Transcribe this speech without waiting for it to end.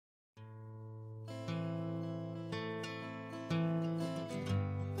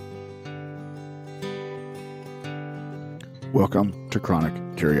Welcome to Chronic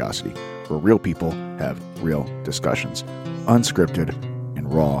Curiosity, where real people have real discussions, unscripted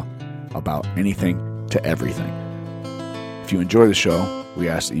and raw, about anything to everything. If you enjoy the show, we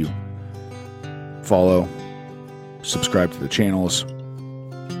ask that you follow, subscribe to the channels,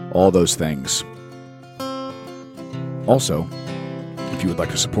 all those things. Also, if you would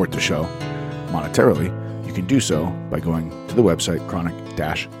like to support the show monetarily, you can do so by going to the website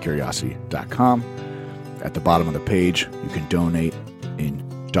chronic-curiosity.com. At the bottom of the page, you can donate in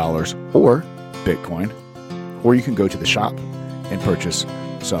dollars or Bitcoin, or you can go to the shop and purchase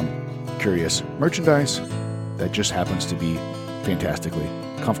some curious merchandise that just happens to be fantastically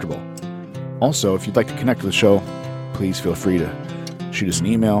comfortable. Also, if you'd like to connect with the show, please feel free to shoot us an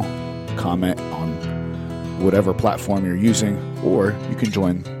email, comment on whatever platform you're using, or you can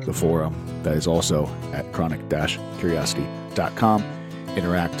join the forum that is also at chronic-curiosity.com.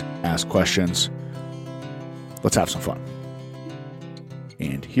 Interact, ask questions. Let's have some fun.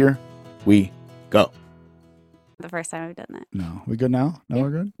 And here we go. The first time we've done that. No, we good now? No, Yeah. we're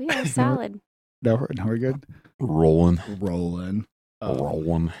good? We are solid. No, we're good? Rolling. Rolling.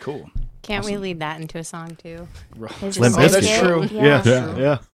 Cool. Can't Awesome. we lead that into a song too? Is it Limp Limp Bizkit. Bizkit? true. Yeah.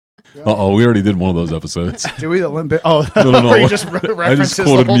 Yeah. Uh-oh, we already did one of those episodes. Did we the limp bit? Oh, No. where you just I references just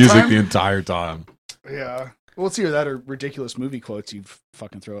quoted the whole music time? the entire time. Yeah. Well, let's hear that or ridiculous movie quotes you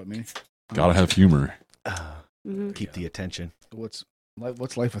fucking throw at me. Gotta have humor. Mhm. Keep the attention. What's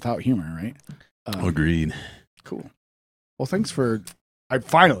life without humor, right? Agreed. Cool. Well, thanks for.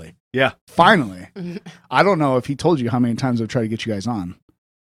 Finally. Yeah. Finally. I don't know if he told you how many times I've tried to get you guys on.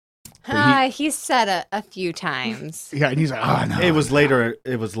 He's said a few times. Yeah, and he's like, oh no. It was later.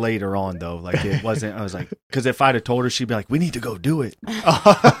 It was later on though. Like it wasn't. I was like, because if I'd have told her, she'd be like, "We need to go do it."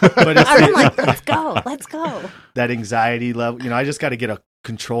 But it's I'm like, let's go. that anxiety level. I just got to get a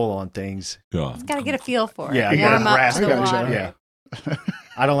control on things. Yeah. Got to get a feel for it. Yeah, you Warm gotta up grasp to the it, water. Yeah.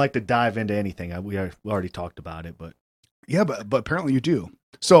 I don't like to dive into anything. We already talked about it, but Yeah, but apparently you do.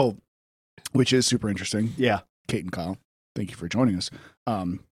 So, which is super interesting. yeah, Kate and Kyle, thank you for joining us.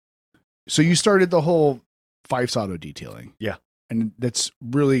 So you started the whole Fife's auto detailing. Yeah. And that's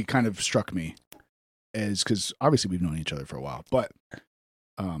really kind of struck me as, because obviously we've known each other for a while, but,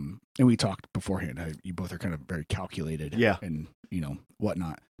 and we talked beforehand, how you both are kind of very calculated Yeah. and,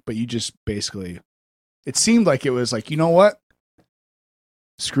 whatnot, but you just basically, it seemed like it was like, you know what?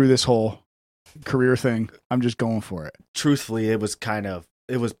 Screw this whole career thing. I'm just going for it. truthfully, it was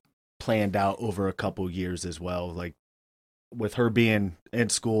planned out over a couple years as well. Like with her being in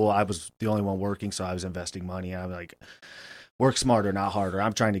school, I was the only one working, so I was investing money. I'm like, work smarter, not harder.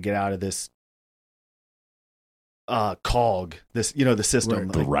 I'm trying to get out of this cog, this the system.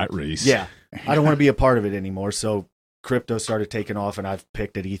 Right. The Like, rat race. yeah, I don't want to be a part of it anymore. So crypto started taking off, and I've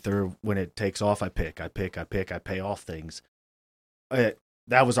picked at Ether. When it takes off, I pay off things.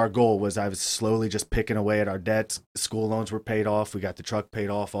 That was our goal. Was I was slowly just picking away at our debts. School loans were paid off. We got the truck paid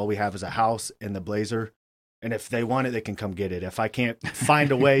off. All we have is a house and the Blazer. And if they want it, they can come get it. If I can't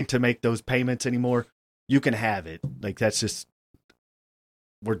find a way to make those payments anymore, you can have it. Like that's just,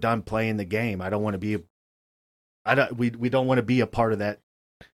 we're done playing the game. I don't want to be. We don't want to be a part of that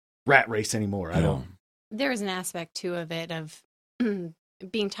rat race anymore. I don't. There was an aspect too of it of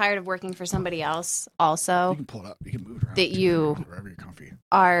being tired of working for somebody else. Also, You can pull it up. You can move it around. That you- wherever you're comfy.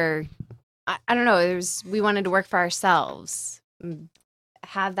 are I don't know. We wanted to work for ourselves,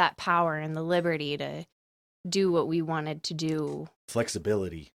 have that power and the liberty to do what we wanted to do,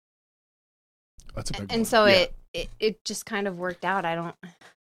 Flexibility. That's a big one. and so Yeah. it just kind of worked out.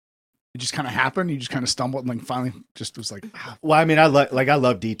 It just kind of happened. You just kind of stumbled and like finally just was like, Well, I mean, I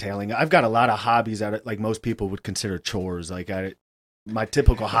love detailing. I've got a lot of hobbies that like most people would consider chores. Like my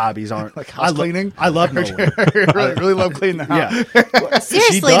typical hobbies aren't like house cleaning. I love mowing. really love cleaning the house. Yeah.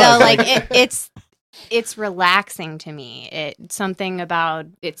 Seriously She though, does. like it's relaxing to me. It's something about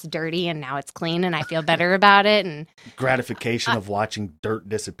it's dirty and now it's clean and I feel better about it, and Gratification of watching dirt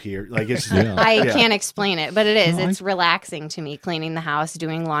disappear. Like it's Yeah. I Yeah. can't explain it, but it is. No, It's relaxing to me, cleaning the house,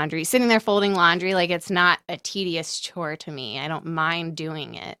 doing laundry, sitting there folding laundry. Like it's not a tedious chore to me. I don't mind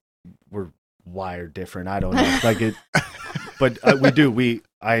doing it. we're wired different. I don't know. Like it, but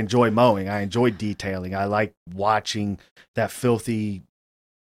I enjoy mowing. I enjoy detailing. I like watching that filthy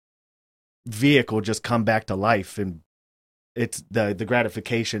vehicle just come back to life, and it's the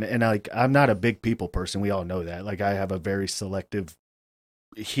gratification. And I'm not a big people person. We all know that. Like I have a very selective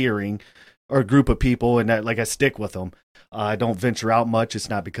hearing or group of people, and that like I stick with them. I don't venture out much. It's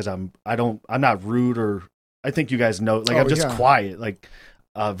not because I'm not rude, or I think you guys know. Like I'm just quiet. Like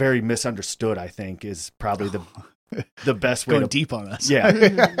very misunderstood, I think, is probably the best way Going to deep on us. Yeah.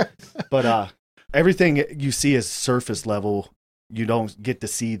 Mhm. But everything you see is surface level. You don't get to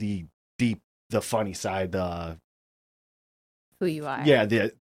see the deep, the funny side. Who you are. Yeah,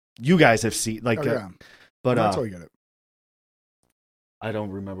 you guys have seen like, Oh, yeah. but That's all you get it. I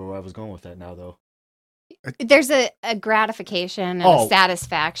don't remember where I was going with that now, though. There's a gratification and Oh. a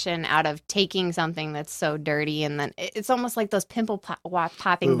satisfaction out of taking something that's so dirty, and then it's almost like those pimple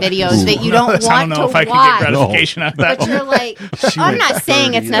popping Ooh. videos that you don't want I don't know to if I can watch. get gratification out of that. But you're like, She I'm went not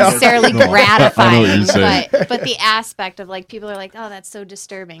saying it's 30. necessarily No. I know what gratifying, you're saying. but the aspect of like people are like, oh, that's so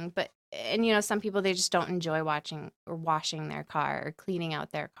disturbing. But and you know, some people they just don't enjoy watching or washing their car or cleaning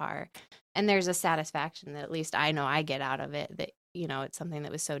out their car, and there's a satisfaction that at least I know I get out of it. That you know, it's something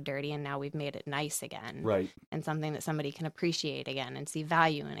that was so dirty, and now we've made it nice again, Right. and something that somebody can appreciate again and see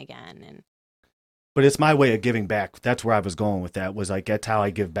value in again. And But it's my way of giving back. That's where I was going with that. Was like that's how I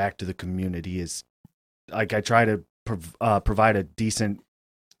give back to the community. Is like I try to provide a decent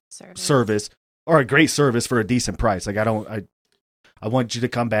service or a great service for a decent price. Like I want you to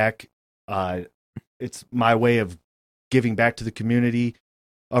come back. It's my way of giving back to the community,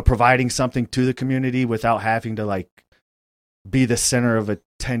 providing something to the community without having to like be the center of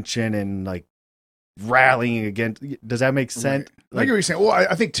attention and like rallying against. Does that make sense? Right. I get what you're saying. Well,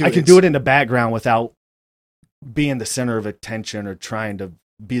 I think too. I can do it in the background without being the center of attention or trying to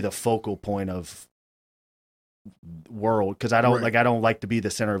be the focal point of world. Because I don't Right. I don't like to be the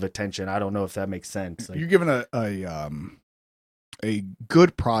center of attention. I don't know if that makes sense. Like, You're given a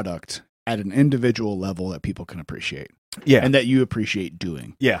good product at an individual level that people can appreciate. yeah, And that you appreciate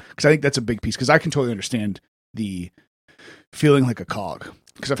doing. yeah, Because I think that's a big piece. Because I can totally understand the feeling like a cog.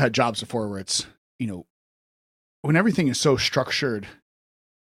 Because I've had jobs before where it's, you know, when everything is so structured,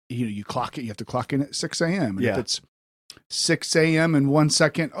 you know, you clock it, you have to clock in at 6 a.m. And Yeah. if it's 6 a.m. in 1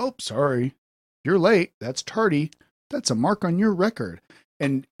 second, oh, sorry, you're late. That's tardy. That's a mark on your record.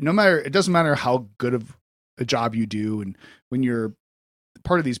 And it doesn't matter how good of a job you do. And when you're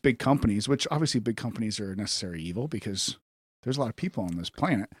part of these big companies, which obviously big companies are a necessary evil because there's a lot of people on this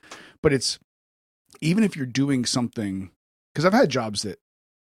planet, but it's, even if you're doing something, because I've had jobs that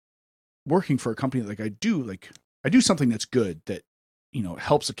working for a company, I do something that's good that, you know,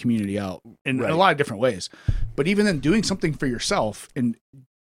 helps the community out in Right. a lot of different ways. But even then doing something for yourself and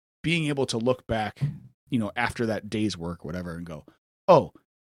being able to look back, you know, after that day's work, whatever, and go, oh,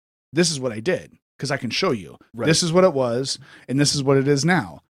 this is what I did. Because I can show you. Right. This is what it was, and this is what it is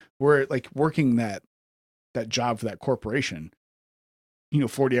now. Where like working that job for that corporation, you know,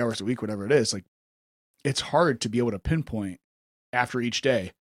 40 hours a week, whatever it is, like it's hard to be able to pinpoint after each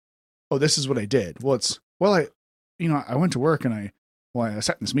day, oh, this is what I did. Well, I went to work and I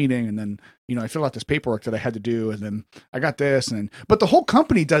sat in this meeting and then, you know, I filled out this paperwork that I had to do and then I got this but the whole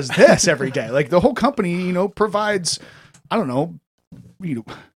company does this every day. Like the whole company, you know, provides, I don't know, you know,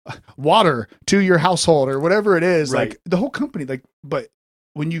 water to your household or whatever it is. Right. Like the whole company, like, but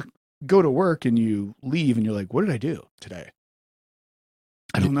when you go to work and you leave and you're like, what did I do today?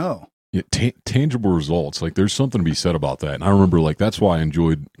 I don't know. Yeah, tangible results. Like there's something to be said about that. And I remember like that's why I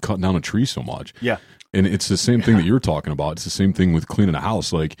enjoyed cutting down a tree so much. Yeah. And it's the same thing that you're talking about. It's the same thing with cleaning a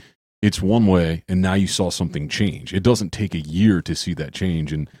house. Like it's one way and now you saw something change. It doesn't take a year to see that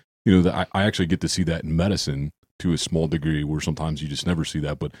change. And you know, I actually get to see that in medicine to a small degree where sometimes you just never see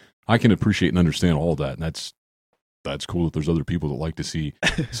that, but I can appreciate and understand all that. And that's cool that there's other people that like to see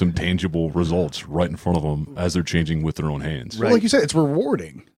some tangible results right in front of them as they're changing with their own hands. Well, like you said, it's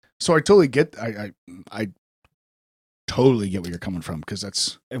rewarding. So I totally get, I totally get where you're coming from because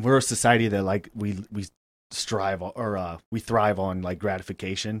that's, and we're a society that like we strive or we thrive on like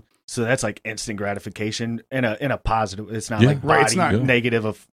gratification. So that's like instant gratification in a positive. It's not Yeah. like Right, body it's not- negative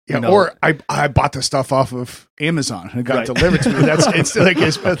of yeah. you know, Or I bought the stuff off of Amazon and it got Right. delivered to me. That's it's like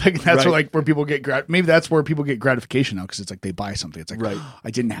that's Right. where, like where people get maybe that's where people get gratification now because it's like they buy something. It's like Right.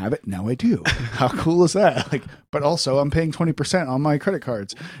 I didn't have it, now I do. How cool is that? Like, but also I'm paying 20% on my credit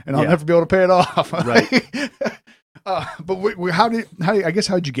cards and I'll Yeah. never be able to pay it off. Right. But how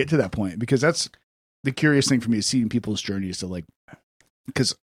did you get to that point? Because that's the curious thing for me is seeing people's journeys to like,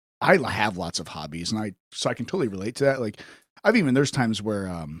 because I have lots of hobbies and I can totally relate to that. Like there's times where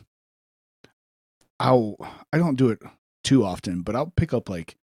I don't do it too often, but I'll pick up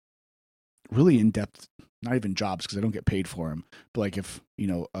like really in-depth, not even jobs because I don't get paid for them, but like if, you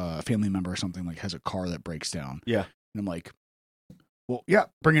know, a family member or something like has a car that breaks down. Yeah. And I'm like, well, yeah,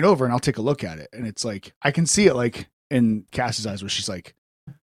 bring it over and I'll take a look at it. And it's like, I can see it like in Cass's eyes where she's like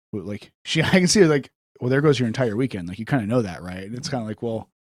I can see her like, well, there goes your entire weekend. Like you kind of know that, right? And it's kind of like, well,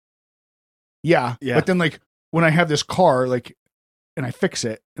 yeah. But then like when I have this car, like, and I fix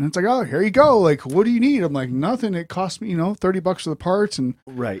it and it's like, oh, here you go. Like, what do you need? I'm like, nothing. It cost me, you know, $30 for the parts and,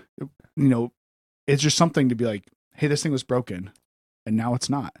 right. you know, it's just something to be like, hey, this thing was broken and now it's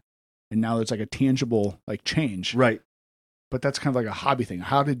not. And now it's like a tangible like change. Right. But that's kind of like a hobby thing.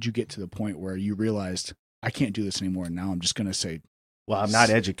 How did you get to the point where you realized I can't do this anymore? And now I'm just going to say, well, I'm not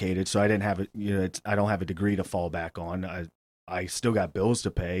educated, so I didn't have it. You know, I don't have a degree to fall back on. I still got bills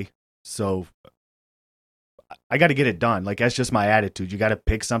to pay, so I got to get it done. Like that's just my attitude. You got to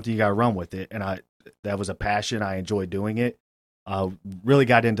pick something, you got to run with it, and that was a passion. I enjoyed doing it. Really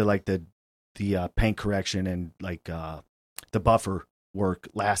got into like the paint correction and like the buffer work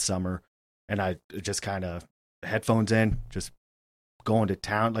last summer, and I just kind of headphones in, just going to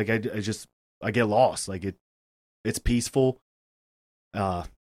town. Like I get lost. Like it's peaceful.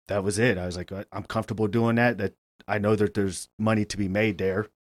 That was it. I was like, I'm comfortable doing that. That I know that there's money to be made there,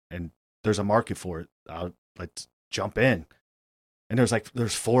 and there's a market for it. Let's jump in. And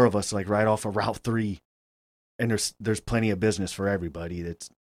there's 4 of us like right off of Route 3, and there's plenty of business for everybody.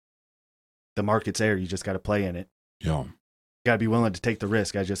 The market's there. You just got to play in it. Yeah, got to be willing to take the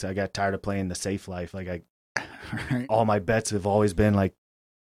risk. I got tired of playing the safe life. Like all my bets have always been like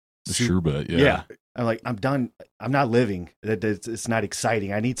the sure bet. Yeah. I'm like, I'm done. I'm not living. It's not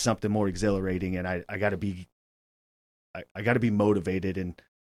exciting. I need something more exhilarating, and I got to be motivated, and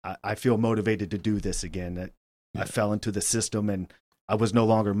I feel motivated to do this again. I fell into the system, and I was no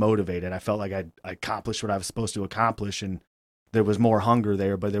longer motivated. I felt like I accomplished what I was supposed to accomplish, and there was more hunger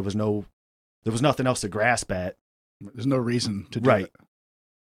there, but there was nothing else to grasp at. There's no reason to do right. it.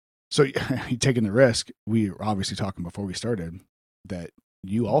 So you taking the risk. We were obviously talking before we started that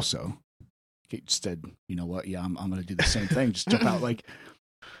you also said, you know what? Yeah, I'm going to do the same thing. Just jump out. Like,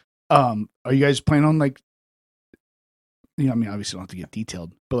 are you guys planning on like, you know, I mean, obviously don't have to get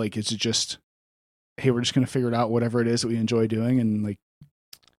detailed, but like, is it just, hey, we're just going to figure it out, whatever it is that we enjoy doing. And like,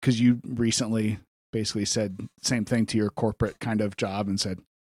 cause you recently basically said same thing to your corporate kind of job and said,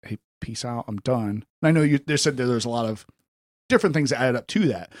 hey, peace out. I'm done. And I know you said that there's a lot of different things that added up to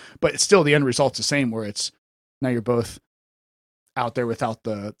that, but it's still the end result's the same, where it's now you're both out there without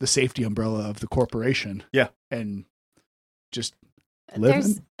the safety umbrella of the corporation. Yeah. And just living.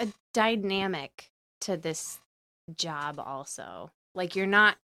 There's a dynamic to this job also. Like you're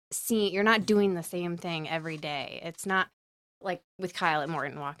not doing the same thing every day. It's not like with Kyle at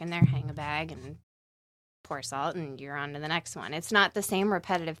Morton, walk in there, hang a bag and pour salt and you're on to the next one. It's not the same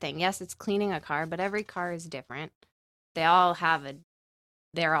repetitive thing. Yes, it's cleaning a car, but every car is different. They're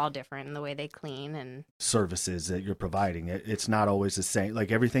all different in the way they clean and services that you're providing. It's not always the same. Like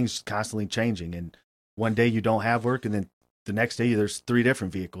everything's constantly changing, and one day you don't have work, and then the next day there's 3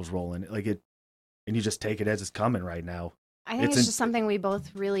 different vehicles rolling. Like it, and you just take it as it's coming right now. I think it's just something we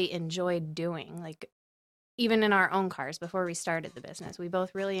both really enjoyed doing. Like even in our own cars before we started the business, we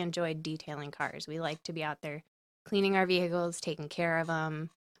both really enjoyed detailing cars. We like to be out there cleaning our vehicles, taking care of them,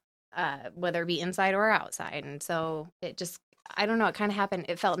 whether it be inside or outside. And so it just, I don't know, it kind of happened.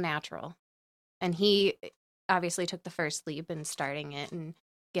 It felt natural. And he obviously took the first leap in starting it and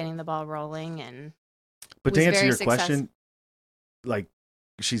getting the ball rolling. But to answer your question, like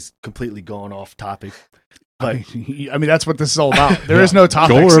she's completely going off topic. But I mean, that's what this is all about. There is no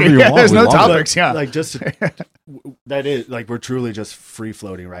topics. Go wherever you want. There's no topics. Yeah. Like just that is like, we're truly just free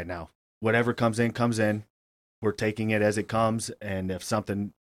floating right now. Whatever comes in. We're taking it as it comes. And if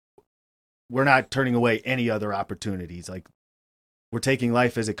something, we're not turning away any other opportunities. Like we're taking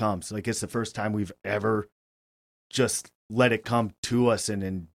life as it comes. Like it's the first time we've ever just let it come to us and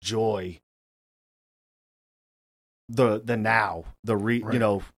enjoy the now, right. You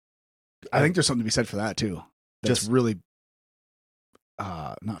know, I think there's something to be said for that too. That's just really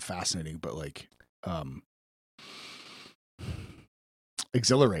not fascinating, but like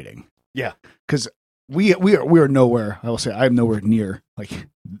exhilarating. Yeah. Cause we are nowhere. I will say I'm nowhere near like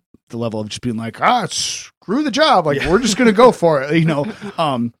the level of just being like, screw the job. Like we're just going to go for it, you know?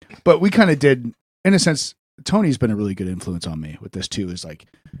 But we kind of did, in a sense. Tony's been a really good influence on me with this too, is like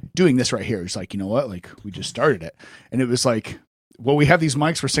doing this right here. It's like, you know what? Like we just started it and it was like, well, we have these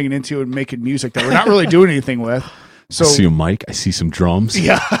mics we're singing into and making music that we're not really doing anything with. So I see a mic. I see some drums.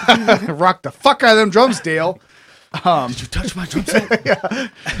 Yeah. Rock the fuck out of them drums, Dale. Did you touch my drums? Yeah.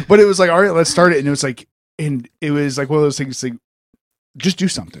 But it was like, all right, let's start it. And it was like one of those things, like just do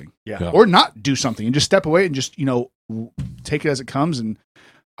something. Yeah. Or not do something and just step away and just, you know, take it as it comes. And,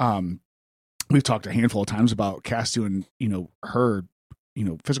 we've talked a handful of times about Cass doing, you know, her, you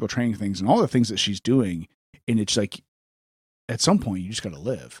know, physical training things and all the things that she's doing. And it's like, at some point you just got to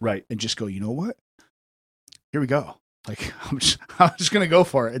live. Right. And just go, you know what? Here we go. Like, I'm just going to go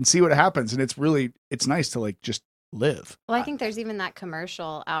for it and see what happens. And it's nice to like, just live. Well, I think there's even that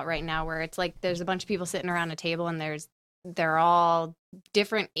commercial out right now where it's like, there's a bunch of people sitting around a table and there's they're all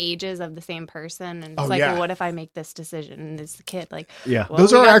different ages of the same person, and it's Oh, like, yeah. well, what if I make this decision? And it's the kid, like, Yeah. well,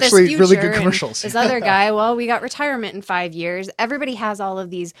 Those we are got this actually really good future, and commercials. This other guy, well, we got retirement in 5 years. Everybody has all of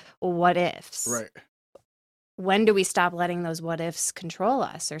these what ifs. Right. When do we stop letting those what ifs control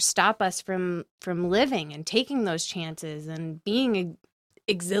us, or stop us from living and taking those chances and being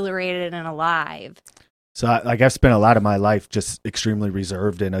exhilarated and alive? So I've spent a lot of my life just extremely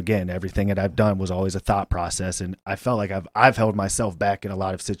reserved, and again, everything that I've done was always a thought process, and I felt like I've held myself back in a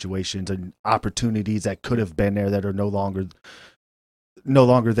lot of situations and opportunities that could have been there that are no longer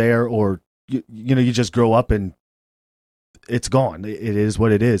there, or you just grow up and it's gone. It is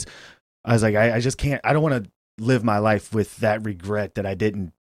what it is. I was like, I just can't. I don't want to live my life with that regret that I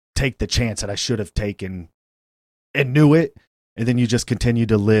didn't take the chance that I should have taken and knew it, and then you just continue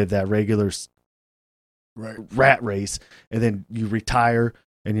to live that regular Right. rat race, and then you retire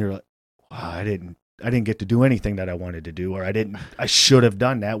and you're like, wow, I didn't get to do anything that I wanted to do, or I should have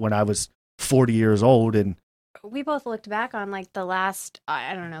done that when I was 40 years old. And We both looked back on like the last,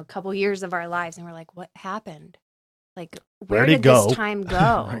 I don't know, couple years of our lives, and we're like, what happened? Like, where Where'd did it go? this time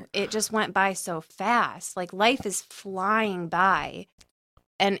go? Right. It just went by so fast. Like, life is flying by.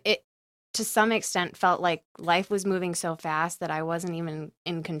 And it, to some extent, felt like life was moving so fast that I wasn't even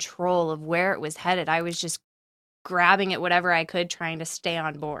in control of where it was headed. I was just grabbing at whatever I could, trying to stay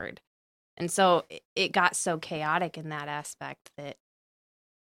on board. And so it got so chaotic in that aspect that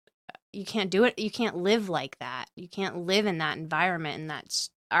you can't do it. You can't live like that. You can't live in that environment, and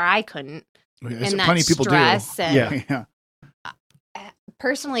or I couldn't. Yes, And that plenty of people stress do. and- Yeah.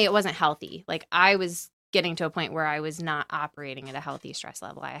 Personally, it wasn't healthy. Like, I was getting to a point where I was not operating at a healthy stress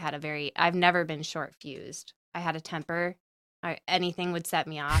level. I've never been short fused. I had a temper. Anything would set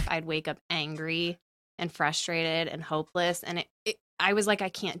me off. I'd wake up angry and frustrated and hopeless. And I was like, I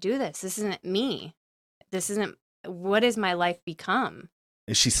can't do this. This isn't me. What has my life become?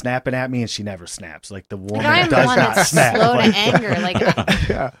 is she snapping at me? And she never snaps. Like the woman Like, I'm the does one not that's snap. slow to Like, anger. Like,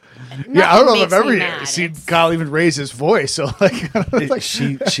 Yeah. nothing Yeah, I don't know if makes I've me ever mad. seen It's- Kyle even raise his voice. So like,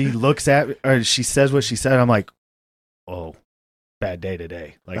 she looks at me, or she says what she said. I'm like, oh, bad day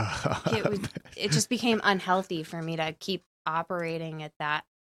today. Like, it just became unhealthy for me to keep operating at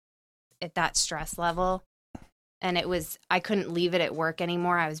that stress level, and I couldn't leave it at work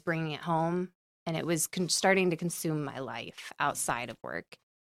anymore. I was bringing it home, and it was starting to consume my life outside of work,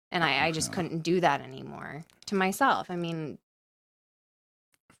 and I just couldn't do that anymore to myself. I mean,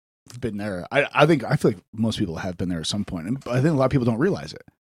 I've been there. I feel like most people have been there at some point, and I think a lot of people don't realize it,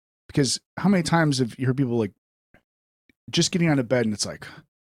 because how many times have you heard people like just getting out of bed and it's like,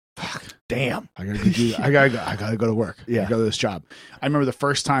 fuck, damn, I gotta go to work. Yeah. I gotta go to this job. I remember the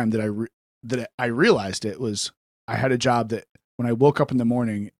first time that I realized it was, I had a job that when I woke up in the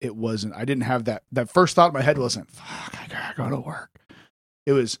morning, it wasn't, I didn't have that first thought in my head wasn't, fuck, I gotta go to work.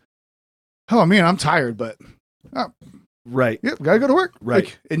 It was, oh man, I'm tired, but right. yeah, gotta go to work. Right.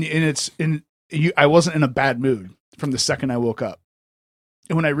 Like, and I wasn't in a bad mood from the second I woke up.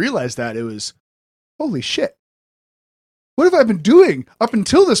 And when I realized that, it was, holy shit. What have I been doing up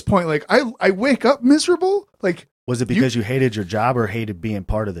until this point? Like, I wake up miserable. Like, Was it because you hated your job or hated being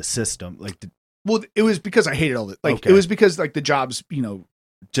part of the system? Like, well, it was because I hated all that. Like, Okay. it was because like the job's,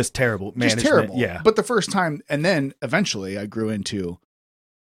 just terrible. just Management. terrible. Yeah. But the first time, and then eventually I grew into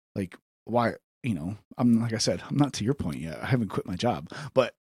like, why, I'm, like I said, I'm not to your point yet. I haven't quit my job,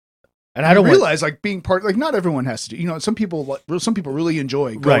 but And I don't realize like being part, like not everyone has to do, some people really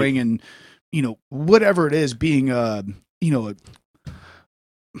enjoy going and, whatever it is, being a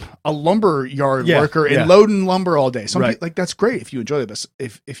lumber yard worker and loading lumber all day. Some people, like, that's great if you enjoy this.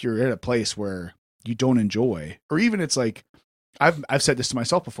 If you're in a place where you don't enjoy, or even it's like, I've said this to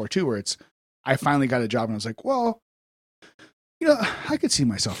myself before too, where it's, I finally got a job and I was like, well, I could see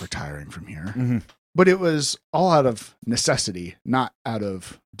myself retiring from here. Mm-hmm. But it was all out of necessity, not out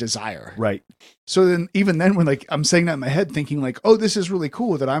of desire. Right. So then, even then, when like I'm saying that in my head, thinking like, oh, this is really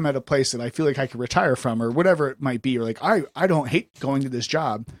cool that I'm at a place that I feel like I could retire from, or whatever it might be, or like I don't hate going to this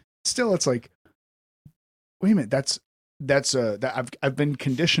job. Still, it's like, wait a minute, that I've been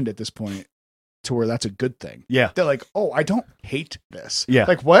conditioned at this point to where that's a good thing. Yeah. They're like, oh, I don't hate this. Yeah.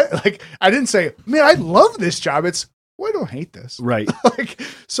 Like what? Like I didn't say, man, I love this job. It's, well, I don't hate this. Right. Like,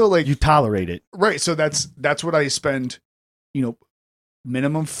 so like You tolerate it. right. So that's what I spend,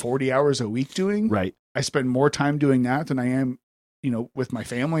 minimum 40 hours a week doing. Right. I spend more time doing that than I am, with my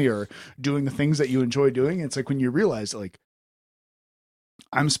family or doing the things that you enjoy doing. It's like when you realize like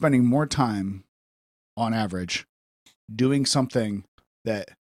I'm spending more time on average doing something that,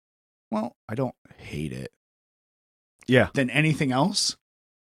 well, I don't hate it. Yeah. Than anything else.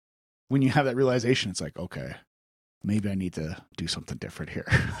 When you have that realization, it's like, okay, maybe I need to do something different here.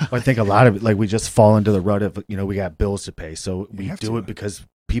 I think a lot of it, like we just fall into the rut of, we got bills to pay. So we do it because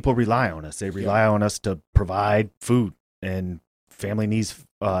people rely on us. They rely on us to provide food, and family needs,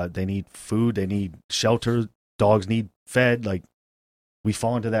 they need food, they need shelter, dogs need fed. Like we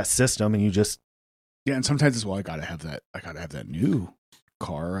fall into that system, and you just. Yeah. And sometimes it's, well, I got to have that new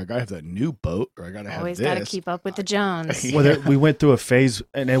car. I got to have that new boat, or I got to have Always this. got to keep up with the Jones. Yeah. Well, we went through a phase,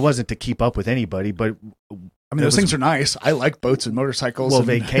 and it wasn't to keep up with anybody, but I mean, those things are nice. I like boats and motorcycles. Well, and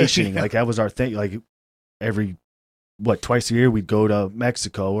vacationing, like that was our thing. Like twice a year we'd go to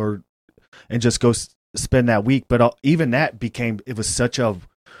Mexico and just go spend that week. But even that it was such a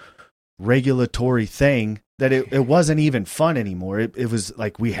regulatory thing that it wasn't even fun anymore. It was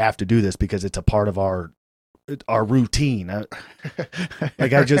like, we have to do this because it's a part of our routine.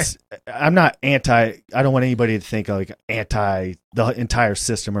 I'm not anti. I don't want anybody to think like anti the entire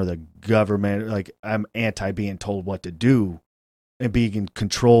system or the government. Like I'm anti being told what to do and being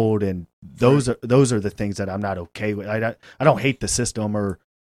controlled. And those are the things that I'm not okay with. I don't hate the system or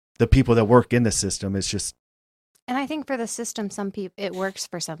the people that work in the system. It's just. And I think for the system, some people, it works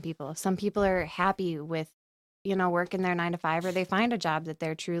for some people. Some people are happy with, working their 9 to 5, or they find a job that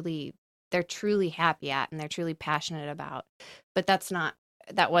they're truly happy at and they're truly passionate about. But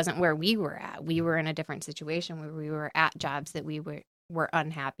that wasn't where we were at. We were in a different situation where we were at jobs that we were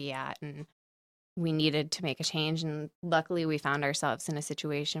unhappy at, and we needed to make a change. And luckily we found ourselves in a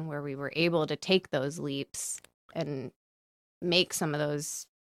situation where we were able to take those leaps and make some of those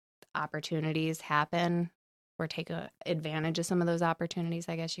opportunities happen, or take advantage of some of those opportunities,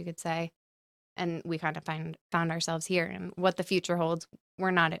 I guess you could say. And we kind of found ourselves here, and what the future holds,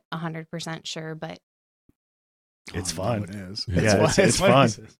 we're not 100% sure, but it's fun. It is. Yeah, it's fun.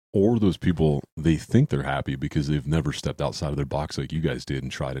 Or those people, they think they're happy because they've never stepped outside of their box like you guys did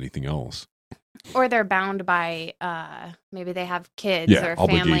and tried anything else. Or they're bound by, maybe they have kids or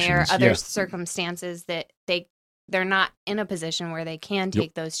family or other circumstances that they're not in a position where they can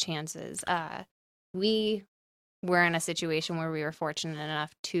take those chances. We were in a situation where we were fortunate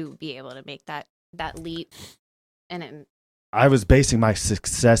enough to be able to make that leap. And I was basing my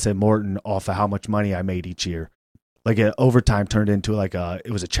success at Morton off of how much money I made each year. Like overtime turned into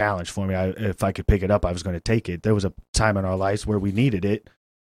it was a challenge for me. If I could pick it up, I was going to take it. There was a time in our lives where we needed it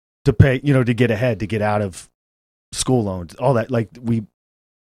to pay, to get ahead, to get out of school loans, all that. Like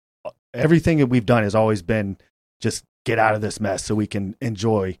everything that we've done has always been just get out of this mess so we can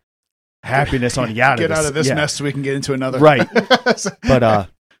enjoy happiness on the out of this mess so we can get into another. Right. But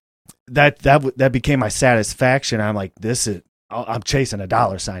that became my satisfaction. I'm like, I'm chasing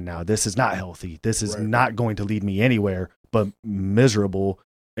 $sign now. This is not healthy. This is not going to lead me anywhere but miserable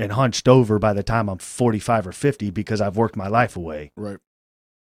and hunched over by the time I'm 45 or 50 because I've worked my life away. Right.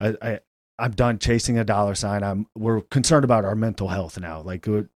 I'm done chasing $sign. We're concerned about our mental health now. Like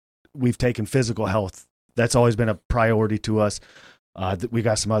we've taken physical health. That's always been a priority to us. We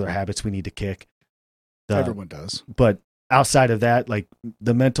got some other habits we need to kick. Everyone does. But outside of that, like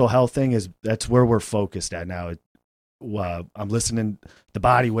the mental health thing that's where we're focused at now. I'm listening the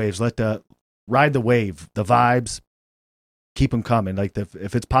body waves, ride the wave, the vibes, keep them coming. Like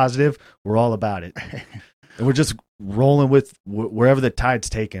if it's positive, we're all about it. And we're just rolling with wherever the tide's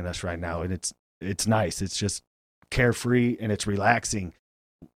taking us right now. And it's nice. It's just carefree and it's relaxing.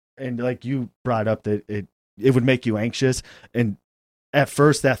 And like you brought up that it would make you anxious. And at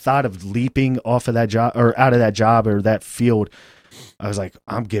first that thought of leaping off of that job or out of that job or that field, I was like,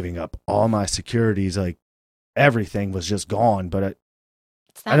 I'm giving up all my securities. Like everything was just gone, but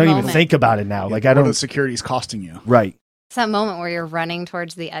I don't even think about it now. Like I don't. What the security's costing you. Right. It's that moment where you're running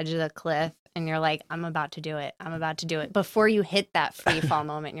towards the edge of the cliff and you're like, I'm about to do it. I'm about to do it. Before you hit that free fall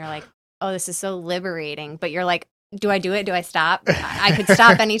moment, and you're like, oh, this is so liberating. But you're like, do I do it? Do I stop? I could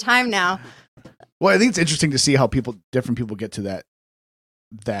stop anytime now. Well, I think it's interesting to see how different people get to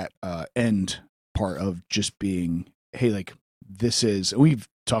that end part of just being, hey, like we've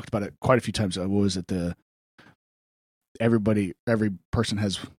talked about it quite a few times. What was it? Every person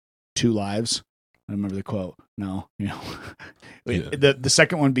has 2 lives. I remember the quote. No, the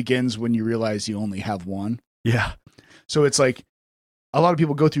second one begins when you realize you only have one. Yeah. So it's like a lot of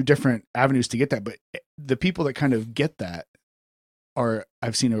people go through different avenues to get that, but the people that kind of get that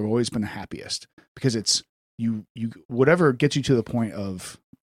I've seen have always been the happiest because it's you whatever gets you to the point of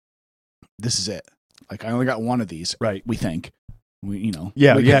this is it. Like I only got one of these. Right. We think. We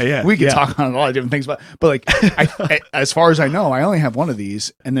could talk on a lot of different things, but like I, as far as I know, I only have one of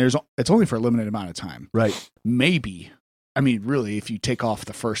these, and it's only for a limited amount of time. Right. Maybe, I mean, really, if you take off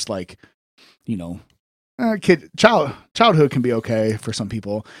the first, childhood can be okay for some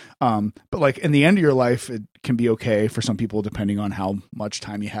people. But like in the end of your life, it can be okay for some people depending on how much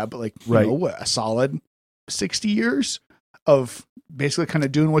time you have. But like, you know, what, a solid 60 years of basically kind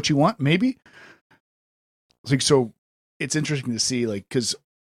of doing what you want, maybe. Like, so it's interesting to see, like, because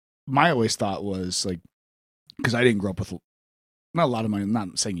my always thought was like, because I didn't grow up with not a lot of money. I'm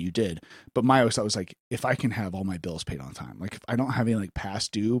not saying you did, but my always thought was like, if I can have all my bills paid on time, like if I don't have any like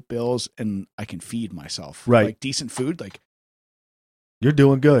past due bills and I can feed myself, like decent food, like you're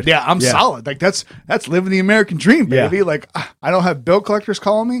doing good. Yeah, I'm solid. Like that's living the American dream, baby. Yeah. Like I don't have bill collectors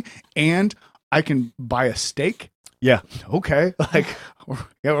calling me, and I can buy a steak. Yeah. Okay. Like,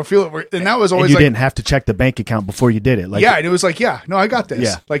 we're feeling. And that was always and you like, didn't have to check the bank account before you did it. Like, yeah, and it was like, yeah, no, I got this.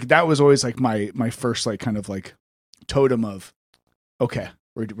 Yeah. Like that was always like my first like kind of like totem of, okay,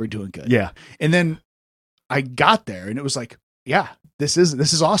 we're doing good. Yeah. And then I got there, and it was like, yeah, this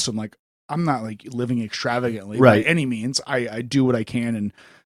is awesome. Like I'm not like living extravagantly by any means. I do what I can,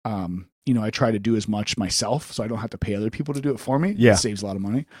 and you know, I try to do as much myself, so I don't have to pay other people to do it for me. Yeah. It saves a lot of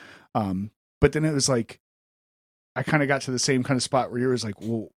money. But then it was like, I kind of got to the same kind of spot where you was like,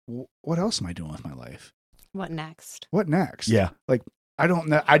 well, what else am I doing with my life? What next? What next? Yeah. Like, I don't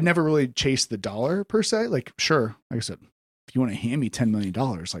know. I'd never really chased the dollar per se. Like, sure, like I said, if you want to hand me $10 million,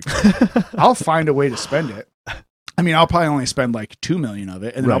 like I'll find a way to spend it. I mean, I'll probably only spend like 2 million of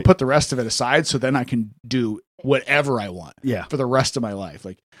it, and then I'll put the rest of it aside. So then I can do whatever I want for the rest of my life.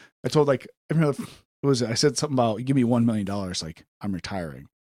 Like I told, like, I don't know, what was it? I said something about, give me $1 million. Like I'm retiring.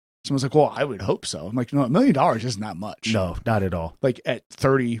 Someone's like, well, I would hope so. I'm like, no, $1 million isn't that much. No, not at all. Like at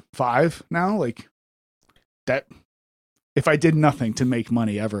 35 now, like that, if I did nothing to make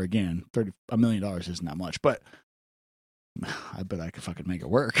money ever again, $1 million isn't that much, but I bet I could fucking make it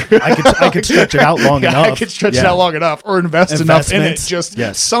work. I could stretch it out long enough. I could stretch it out long enough, or invest enough in it. Just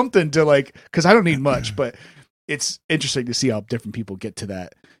something to like, because I don't need much, but it's interesting to see how different people get to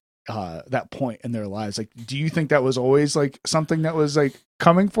that point in their lives. Like, do you think that was always like something that was like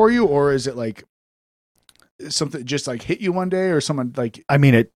coming for you, or is it like something just like hit you one day, or someone like? I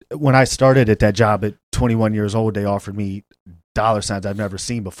mean, when I started at that job at 21 years old, they offered me dollar signs I've never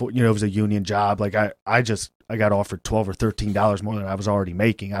seen before. You know, it was a union job. Like I got offered $12 or $13 more than I was already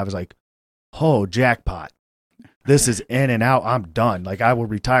making. I was like, oh, jackpot. This is in and out. I'm done. Like, I will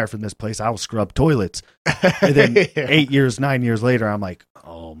retire from this place. I will scrub toilets. And then 9 years later, I'm like,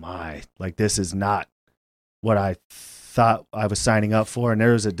 oh my, like, this is not what I thought I was signing up for. And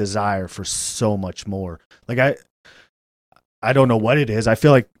there's a desire for so much more. Like, I don't know what it is. I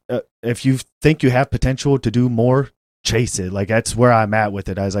feel like if you think you have potential to do more, chase it. Like, that's where I'm at with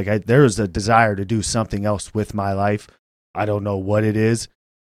it. I was like, there is a desire to do something else with my life. I don't know what it is,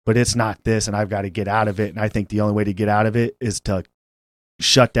 but it's not this, and I've got to get out of it. And I think the only way to get out of it is to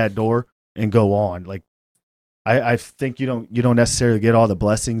shut that door and go on. Like, I think you don't necessarily get all the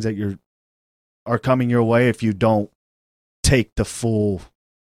blessings that are coming your way if you don't take the full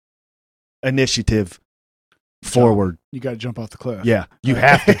initiative forward. You got to jump off the cliff. Yeah, you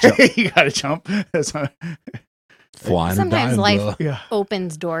have to jump. You got to jump. That's not... Flying Sometimes or dying, life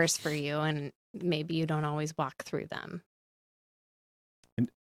opens doors for you, and maybe you don't always walk through them.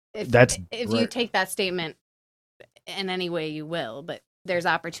 If you take that statement in any way, you will. But there's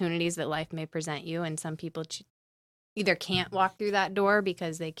opportunities that life may present you, and some people either can't walk through that door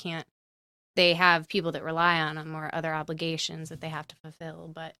because they have people that rely on them or other obligations that they have to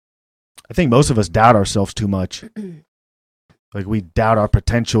fulfill. But I think most of us doubt ourselves too much. Like, we doubt our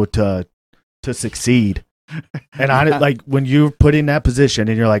potential to succeed. And I like when you're put in that position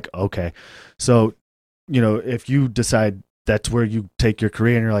and you're like, okay, so, you know, if you decide that's where you take your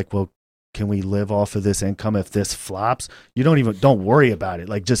career and you're like, well, can we live off of this income if this flops? You don't worry about it.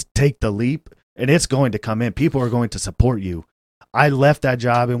 Like, just take the leap and it's going to come in. People are going to support you. I left that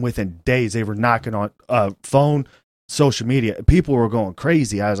job and within days they were knocking on phone, social media. People were going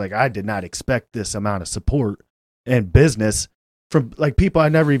crazy. I was like, I did not expect this amount of support and business from like people I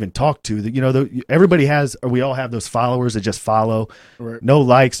never even talked to. That, you know, everybody has, or we all have those followers that just follow, no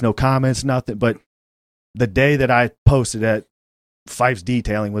likes, no comments, nothing. But the day that I posted that Fife's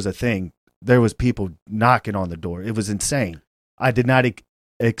detailing was a thing, there was people knocking on the door. It was insane. I did not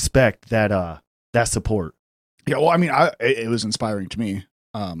expect that support. Yeah, well, I mean, it was inspiring to me.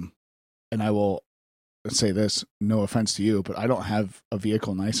 And I will say this, no offense to you, but I don't have a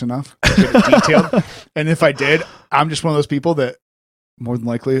vehicle nice enough to get it detailed. And if I did, I'm just one of those people that more than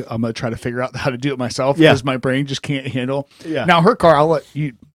likely I'm going to try to figure out how to do it myself because my brain just can't handle. Yeah. Now, her car, I'll let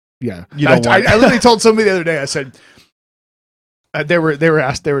you. Yeah. I literally told somebody the other day, I said, they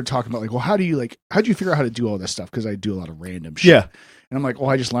were talking about like, well, how do you figure out how to do all this stuff? Because I do a lot of random shit. Yeah. And I'm like, well,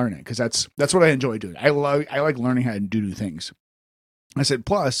 I just learn it because that's what I enjoy doing. I like learning how to do new things. I said,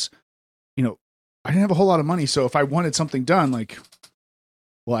 plus, I didn't have a whole lot of money, so if I wanted something done, like,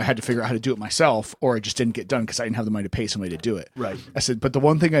 well, I had to figure out how to do it myself, or it just didn't get done because I didn't have the money to pay somebody to do it. Right. I said, but the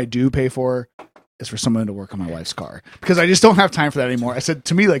one thing I do pay for is for someone to work on my wife's car because I just don't have time for that anymore. I said,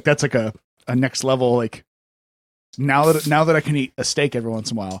 to me, like, that's like a next level. Like, now that I can eat a steak every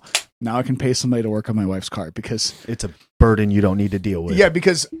once in a while, now I can pay somebody to work on my wife's car because it's a burden you don't need to deal with. Yeah,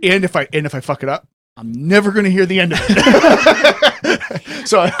 because if I fuck it up, I'm never going to hear the end of it.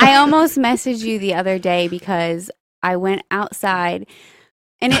 So I almost messaged you the other day because I went outside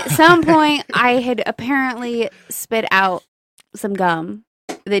and at some point I had apparently spit out some gum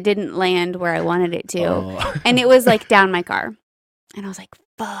that didn't land where I wanted it to. Oh. And it was like down my car. And I was like,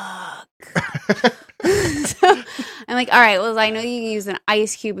 fuck. So I'm like, all right, well, I know you can use an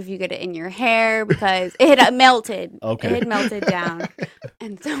ice cube if you get it in your hair because it had melted. Okay. It had melted down.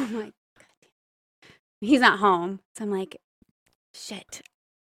 And so I'm like, he's not home. So I'm like, shit.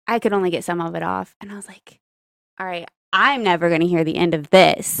 I could only get some of it off. And I was like, all right, I'm never going to hear the end of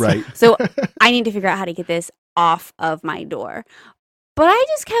this. Right. So I need to figure out how to get this off of my door. But I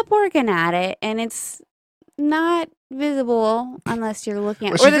just kept working at it, and it's not visible unless you're looking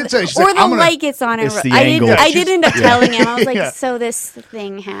at it. Well, Or the light gets on. It's And the angle. I did end up telling him. I was like, Yeah. so this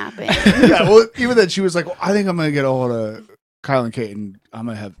thing happened. Yeah, well, even then she was like, well, I think I'm going to get a hold of Kyle and Kate, and I'm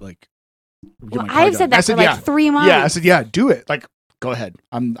going to have, like, get Well, my car I've done. said that I for like 3 months. Yeah, I said, yeah, do it. Like, go ahead.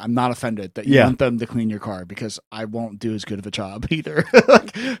 I'm not offended that you Yeah. want them to clean your car because I won't do as good of a job either.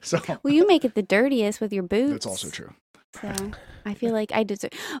 So Well, you make it the dirtiest with your boots. that's also true. So I feel like I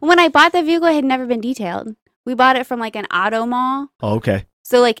deserve. When I bought the vehicle, it had never been detailed. We bought it from like an auto mall. Oh, okay.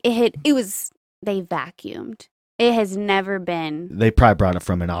 So like they vacuumed. It has never been. They probably brought it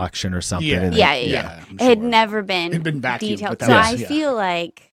from an auction or something. Yeah. and Yeah, it- yeah. I'm It had sure. never been, It'd been vacuumed, detailed. but that So was- I yeah. feel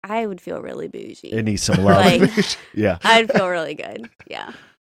like I would feel really bougie. It needs some love. Like- yeah. I'd feel really good. Yeah.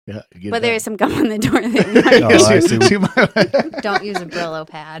 Yeah, you get But that. there is some gum on the door. Oh, I see. Don't use a Brillo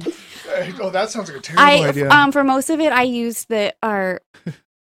pad. Oh, that sounds like a terrible idea. For most of it, I used our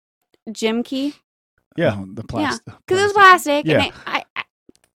gym key Yeah. Oh, the plastic. because it was plastic, Yeah. and I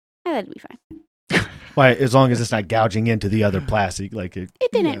that'd be fine. Why, as long as it's not gouging into the other plastic, like it.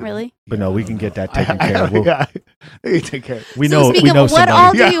 It didn't Yeah. really. But no, we can get that taken care of. Yeah, you take care. We So know. speaking We know of, what somebody.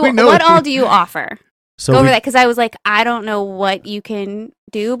 all do Yeah, you we know. what all do you offer? So Go over we- that because I was like, I don't know what you can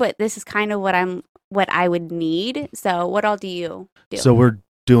do, but this is kind of what I would need. So what all do you do? So we're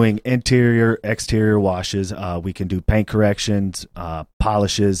doing interior, exterior washes. We can do paint corrections,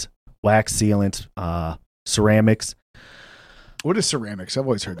 polishes, wax sealants, ceramics. What is ceramics? I've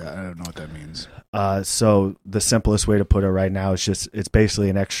always heard that. I don't know what that means. So the simplest way to put it right now is it's basically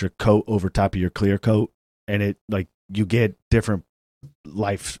an extra coat over top of your clear coat, and it like you get different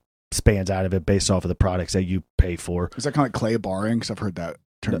life spans out of it based off of the products that you pay for. Is that kind of like clay barring? Because I've heard that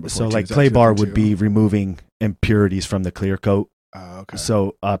term before. So too. like Is that clay bar different would too? be removing impurities from the clear coat. Oh, okay.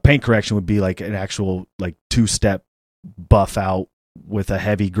 So paint correction would be like an actual like 2-step buff out with a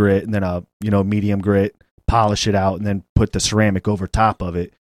heavy grit and then a medium grit, polish it out, and then put the ceramic over top of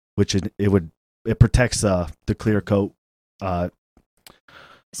it, which it protects the clear coat.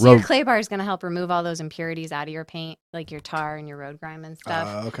 So your Road- clay bar is going to help remove all those impurities out of your paint, like your tar and your road grime and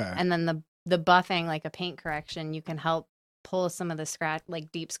stuff. Okay. And then the buffing, like a paint correction, you can help pull some of the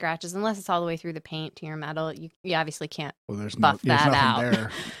deep scratches, unless it's all the way through the paint to your metal. You obviously can't. Well, there's buff there's that nothing out.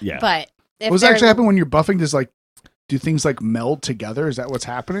 there. Yeah. But if What does they're- actually happen when you're buffing? Do things like meld together? Is that what's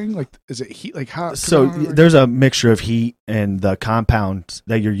happening? Like, is it heat? Like how? So there's a mixture of heat and the compounds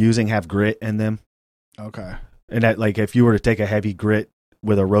that you're using have grit in them. Okay. And that, like, if you were to take a heavy grit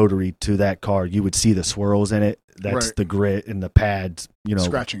with a rotary to that car, you would see the swirls in it. That's Right. the grit and the pads,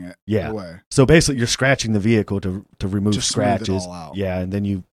 Scratching it. Yeah. Away. So basically, you're scratching the vehicle to remove Just smooth it scratches. all out. Yeah, and then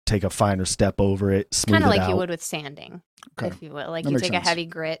you take a finer step over it, smooth kind it of like out. you would with sanding, Okay. if you will. Like That you makes take sense. a heavy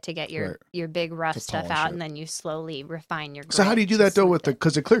grit to get Right. your big rough To stuff polish out, it. and then you slowly refine your. So how grit do you do to that though smooth with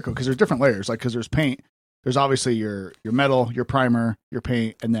because the clear coat? Because there's different layers. Like because there's paint. There's obviously your metal, your primer, your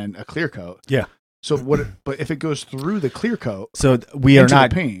paint, and then a clear coat. Yeah. So but if it goes through the clear coat, So we are into the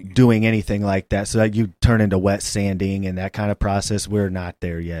not paint. doing anything like that. So that you turn into wet sanding and that kind of process. We're not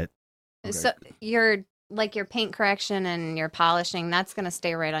there yet. Okay. So your paint correction and your polishing, that's going to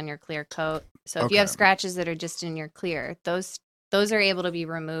stay right on your clear coat. So if you have Okay. scratches that are just in your clear, those are able to be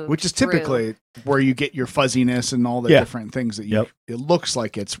removed. which is through. typically where you get your fuzziness and all the Yeah. different things that you. Yep. It looks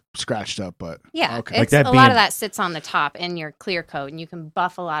like it's scratched up, but Yeah, okay. Like it's that a lot being- of that sits on the top in your clear coat, and you can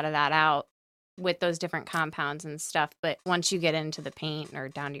buff a lot of that out with those different compounds and stuff. But once you get into the paint or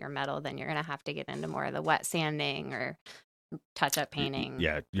down to your metal, then you're gonna have to get into more of the wet sanding or touch-up painting.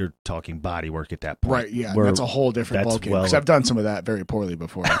 Yeah, you're talking body work at that point. Right, yeah. Where That's a whole different that's ballgame. well- Because I've done some of that very poorly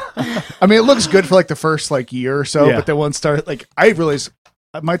before. I mean, it looks good for like the first like year or so, Yeah. but then once started, like I realized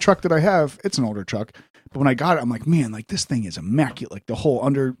my truck that I have, it's an older truck. But when I got it, I'm like, man, like this thing is immaculate. Like the whole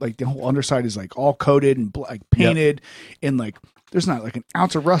underside is like all coated and like painted, and like there's not like an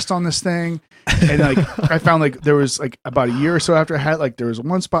ounce of rust on this thing. And like I found like there was like about a year or so after I had like there was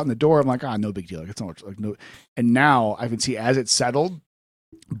one spot in the door. I'm like, no big deal. Like it's not like no. And now I can see as it settled,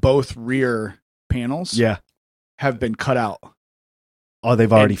 both rear panels have been cut out. Oh,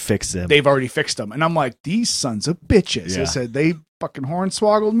 they've already fixed them. They've already fixed them, and I'm like, these sons of bitches. Yeah. I said they fucking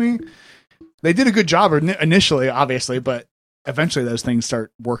hornswoggled me. They did a good job initially, obviously, but eventually those things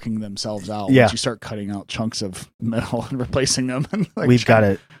start working themselves out. Yeah. Once you start cutting out chunks of metal and replacing them. And like We've got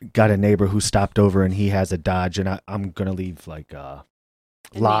a neighbor who stopped over and he has a Dodge, and I'm gonna leave like Names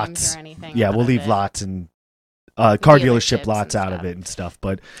lots. or anything Yeah, out we'll of leave it. lots and car dealership Dealerships lots and out of stuff. it and stuff.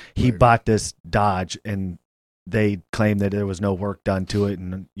 But he Right. bought this Dodge, and they claimed that there was no work done to it,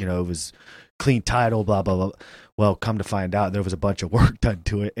 and it was clean title, blah blah blah. Well, come to find out, there was a bunch of work done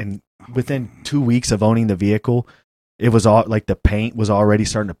to it, and within 2 weeks of owning the vehicle, it was all like the paint was already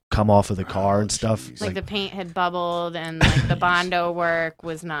starting to come off of the car and stuff. geez. Like the paint had bubbled and like the Bondo work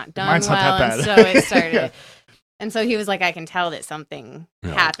was not done Mine's not well. that And so bad. it started. Yeah. And so he was like, I can tell that something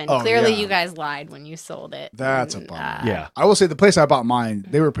Yeah. happened. Oh, Clearly yeah. you guys lied when you sold it. That's a And, bummer. Yeah. I will say the place I bought mine,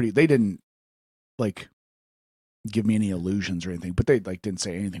 they didn't like give me any illusions or anything, but they like didn't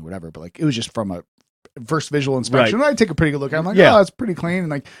say anything, whatever. But like it was just from a first visual inspection. Right. I take a pretty good look. I'm like, Yeah. oh, it's pretty clean. And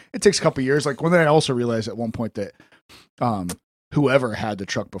like it takes a couple years. Like when I also realized at one point that whoever had the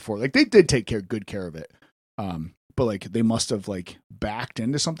truck before, like they did take good care of it. But like they must have like backed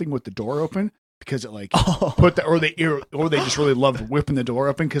into something with the door open because it like put the or they just really loved whipping the door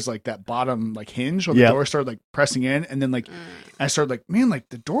open because like that bottom like hinge on the Yep. door started like pressing in, and then like I started like, man, like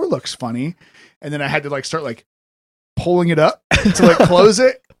the door looks funny, and then I had to like start like pulling it up to like close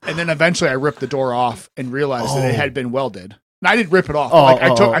it, and then eventually I ripped the door off and realized that it had been welded. And I didn't rip it off. Like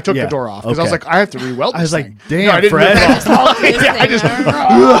I took yeah. the door off because I was Okay. like, I have to re-weld. I was this like, thing. damn, No, I didn't Fred. rip it off. This Yeah, I thing,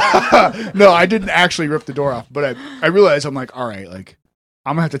 just no, I didn't actually rip the door off, but I realized I'm like, all right, like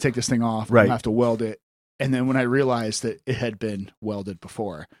I'm gonna have to take this thing off. I'm Right. gonna have to weld it. And then when I realized that it had been welded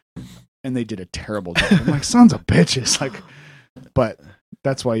before, and they did a terrible job, I'm like, sons of bitches. Like, but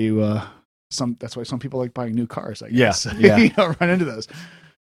that's why that's why some people like buying new cars. I guess. Yeah. You don't run into those.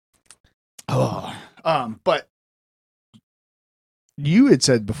 Oh, but you had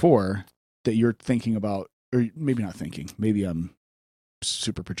said before that you're thinking about, or maybe not thinking, maybe I'm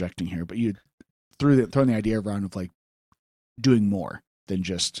super projecting here, but you thrown the idea around of like doing more than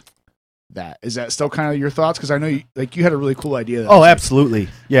just that. Is that still kind of your thoughts? Because I know you had a really cool idea. Oh, absolutely.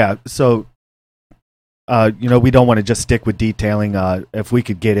 Yeah. So, we don't want to just stick with detailing. If we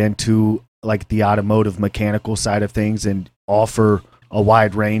could get into like the automotive mechanical side of things and offer a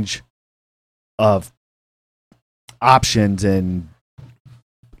wide range of options and,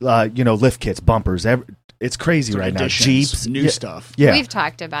 lift kits, bumpers, it's crazy right now. Jeeps, new stuff. Yeah. We've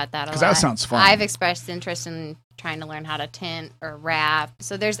talked about that a lot. 'Cause that sounds fun. I've expressed interest in trying to learn how to tint or wrap.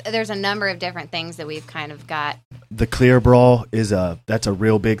 So there's a number of different things that we've kind of got. The clear brawl that's a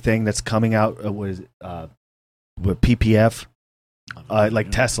real big thing that's coming out with PPF. Like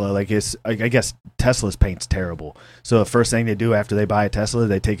Tesla, like I guess Tesla's paint's terrible. So the first thing they do after they buy a Tesla,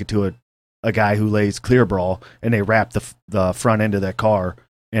 they take it to a guy who lays clear brawl, and they wrap the front end of that car,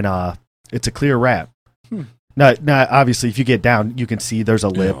 and it's a clear wrap. Now, obviously, if you get down, you can see there's a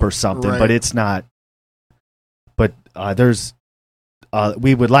lip or something, right. but it's not. But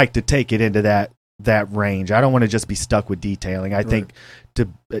we would like to take it into that range. I don't want to just be stuck with detailing. I think to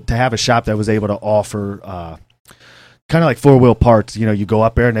have a shop that was able to offer kind of like 4-wheel parts, you go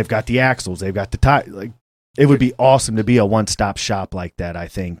up there and they've got the axles, they've got the tire. Like it would be awesome to be a one-stop shop like that. I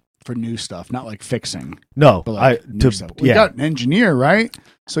think for new stuff, not like fixing, no, but like new stuff. We got an engineer, right?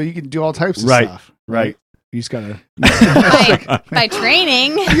 So you can do all types of stuff, right. You just gotta by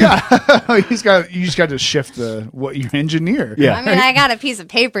training. Yeah, you just got to shift what you engineer. Yeah. I mean, I got a piece of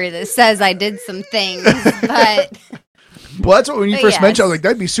paper that says I did some things, but Well, that's what when you But first mentioned, I yes. was like,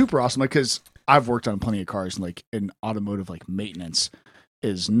 that'd be super awesome. Like, because I've worked on plenty of cars, and like in automotive, like maintenance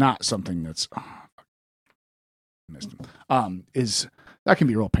is not something that's is that can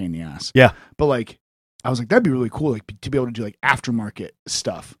be a real pain in the ass. Yeah. But like, I was like, that'd be really cool, like to be able to do like aftermarket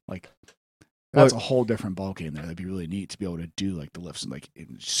stuff. Like, that's a whole different ballgame there. That'd be really neat to be able to do like the lifts and like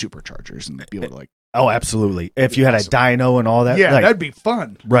in superchargers and be able to like. Oh, absolutely. If you had awesome. a dyno and all that, Yeah, like, that'd be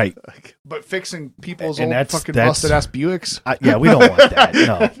fun. right. Like, but fixing people's And old that's- fucking that's- busted ass Buicks. Yeah, we don't want that.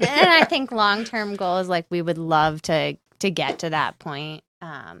 No. and I think long-term goal is like we would love to to get to that point.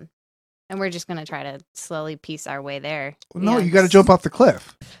 And we're just going to try to slowly piece our way there. Well, no, you got to jump off the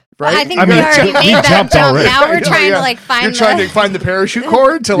cliff. Right? Right? I think we already made that jump. already. Now we're trying to like find You're trying to find the parachute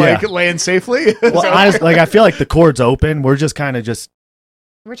cord to like land safely. Well, honestly, like I feel like the cord's open. We're just kind of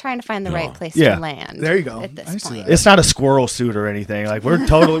we're trying to find the right place Yeah. to land. There you go. At this I see point. that. it's not a squirrel suit or anything. Like we're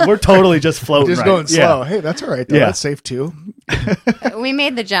totally just floating. Just right. going Yeah. slow. Hey, that's all right. Though. Yeah. That's safe too. We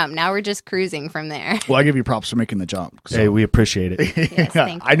made the jump. Now we're just cruising from there. Well, I give you props for making the jump. So. Hey, we appreciate it. Yes,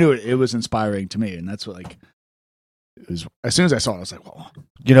 thank I knew it was inspiring to me, and that's what like it was. As soon as I saw it, I was like, "Well,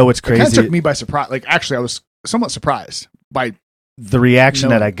 You know what's it kind of crazy? took me by surprise." Like, actually, I was somewhat surprised by. The reaction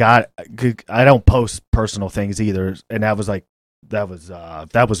No. that I got. I don't post personal things either, and that was like that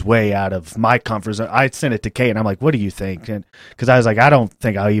was way out of my comfort zone. I sent it to Kate, and I'm like, "What do you think?" And because I was like, "I don't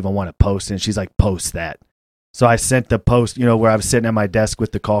think I even want to post," and she's like, "Post that." So I sent the post, where I was sitting at my desk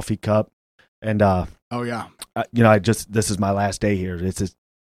with the coffee cup, and Oh yeah, this is my last day here.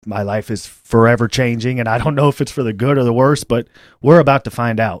 My life is forever changing, and I don't know if it's for the good or the worse, but we're about to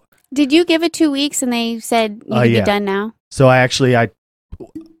find out. Did you give it 2 weeks and they said you could yeah. be done now? So I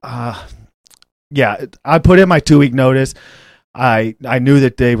put in my 2-week notice. I knew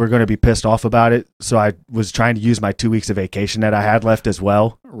that they were going to be pissed off about it, so I was trying to use my 2 weeks of vacation that I had left as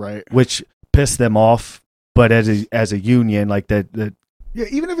well, right. which pissed them off. But as a union, like that, Yeah,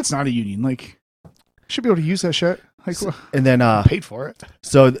 even if it's not a union, like, should be able to use that shit. Like, and then paid for it.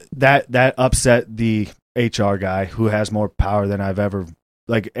 so that upset the HR guy who has more power than I've ever.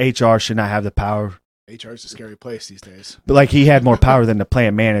 Like HR should not have the power. HR is a scary place these days. But like he had more power than the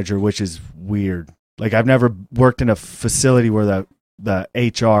plant manager, which is weird. Like I've never worked in a facility where the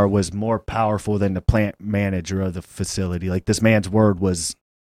HR was more powerful than the plant manager of the facility. Like this man's word was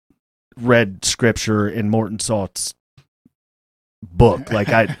read scripture in Morton Salt's book. Like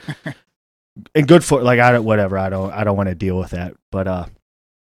and good for like I don't want to deal with that. But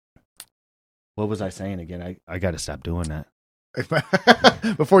what was I saying again? I got to stop doing that.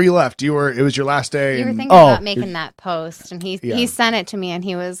 Before you left, it was your last day. You were and- thinking about making that post, and he sent it to me, and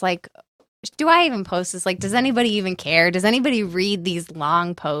he was like, do I even post this? Like, does anybody even care? Does anybody read these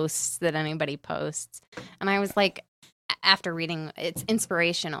long posts that anybody posts? And I was like, after reading, it's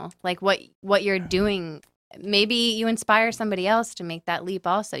inspirational. Like what you're doing, maybe you inspire somebody else to make that leap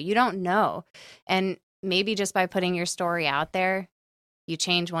also. You don't know. And maybe just by putting your story out there, you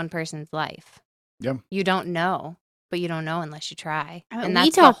change one person's life. Yeah. You don't know. But you don't know unless you try. And We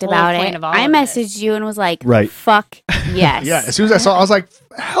that's talked the whole about point it. of all I of messaged this. you and was like, Right. fuck yes. Yeah, as soon as I saw it, I was like,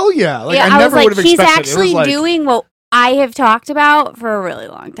 hell yeah. Like, yeah, I never was would like, have he's expected it. It was actually like- doing what I have talked about for a really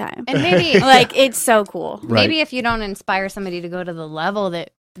long time. And maybe Like, it's so cool. Right. maybe if you don't inspire somebody to go to the level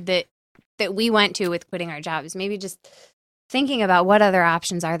that we went to with quitting our jobs, maybe just thinking about what other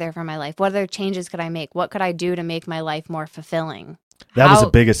options are there for my life? What other changes could I make? What could I do to make my life more fulfilling? That was the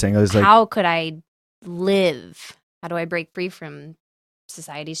biggest thing. I was like, How could I live? How do I break free from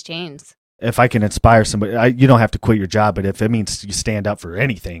society's chains? if I can inspire somebody, you don't have to quit your job, but if it means you stand up for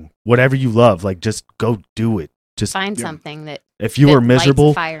anything, whatever you love, like just go do it. Just Find something that if you that are miserable,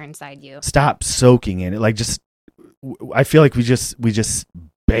 lights a fire inside you. stop soaking in it. Like I feel like we just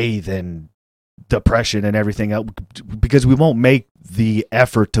bathe in depression and everything else because we won't make the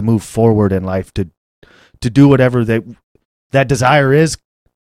effort to move forward in life to do whatever that desire is.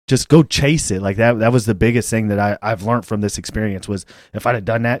 Just go chase it. Like that was the biggest thing that I've learned from this experience was if I'd have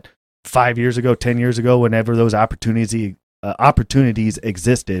done that 5 years ago, 10 years ago, whenever those opportunities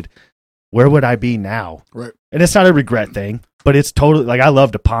existed, where would I be now? Right. And it's not a regret thing, but it's totally like I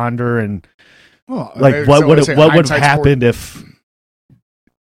love to ponder and Well, like what would have happened if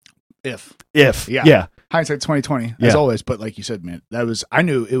yeah. Hindsight 2020 as always. But like you said, man, I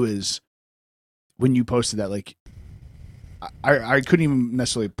knew it was when you posted that. Like I couldn't even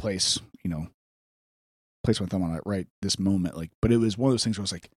necessarily place my thumb on it right this moment. Like, but it was one of those things where I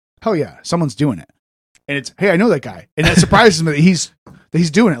was like, hell yeah, someone's doing it, and it's hey, I know that guy, and that surprises me that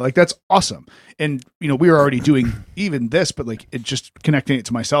he's doing it. Like that's awesome. And we were already doing even this, but like it just connecting it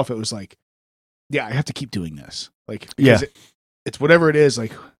to myself, it was like, yeah, I have to keep doing this. Like, Yeah. it's whatever it is.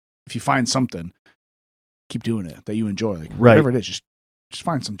 Like, if you find something, keep doing it that you enjoy. Like Right. whatever it is, just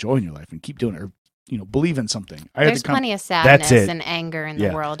find some joy in your life and keep doing it. Or believe in something. There's plenty of That's sadness it. and anger in Yeah.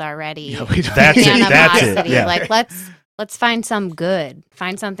 the world already. Yeah, we don't- That's it. That's it. Animosity. Yeah. Like let's find some good.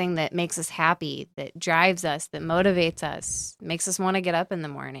 Find something that makes us happy, that drives us, that motivates us, makes us want to get up in the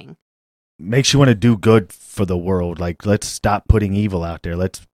morning. Makes you want to do good for the world. Like let's stop putting evil out there.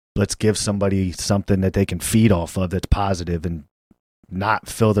 Let's give somebody something that they can feed off of that's positive and not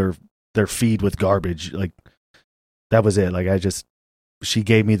fill their feed with garbage. Like that was it. Like she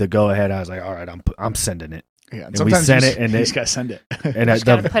gave me the go ahead. I was like, all right, I'm sending it. Yeah, And we sent it, and you just gotta send it. and Just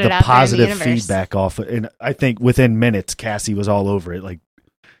gotta the put it out there in the positive universe. feedback off it. And I think within minutes, Cassie was all over it. Like,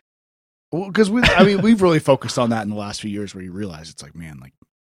 Well, because we've really focused on that in the last few years, where you realize it's like, man, like,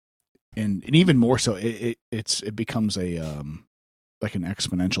 and even more so, it becomes a like an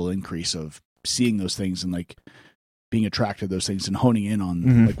exponential increase of seeing those things and like being attracted to those things and honing in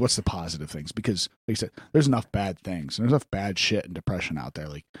on like what's the positive things, because like I said, there's enough bad things and there's enough bad shit and depression out there.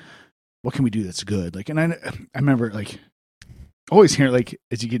 Like, what can we do that's good? Like, and I remember like always hearing, like,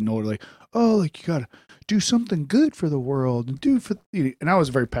 as you get older, like, oh, like you gotta do something good for the world and do for, and I was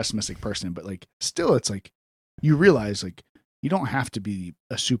a very pessimistic person, but like still it's like you realize like you don't have to be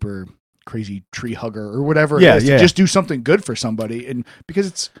a super crazy tree hugger or whatever it is to just do something good for somebody. And because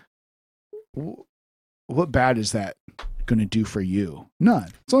it's, what bad is that going to do for you? None.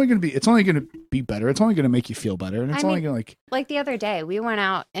 It's only going to be better. It's only going to make you feel better. And it's only going to like the other day, we went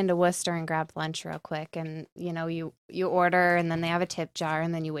out into Worcester and grabbed lunch real quick. And, you know, you order and then they have a tip jar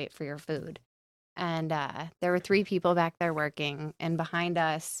and then you wait for your food. And there were 3 people back there working. And behind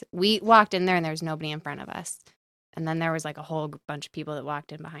us, we walked in there and there was nobody in front of us. And then there was like a whole bunch of people that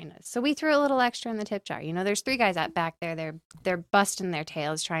walked in behind us. So we threw a little extra in the tip jar. You know, there's 3 guys out back there. They're busting their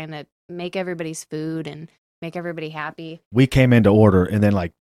tails trying to make everybody's food and make everybody happy. we came in to order, and then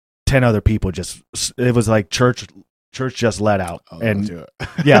like 10 other people it was like church just let out. And do it.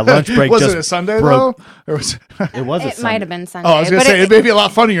 yeah, lunch break was just it a Sunday broke. though? Or was It was a It Sunday. might have been Sunday. Oh, I was going to say, it may be a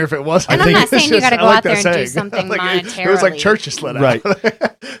lot funnier if it was. And I'm not saying you got to go out there and do something Like, monetarily. it was like church just let out. Right.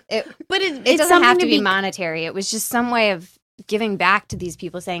 But It it's doesn't have something to be monetary. It was just some way of giving back to these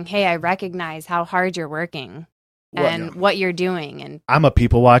people, saying, hey, I recognize how hard you're working and what you're doing. And I'm a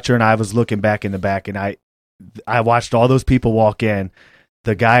people watcher, and I was looking back in the back, and I watched all those people walk in.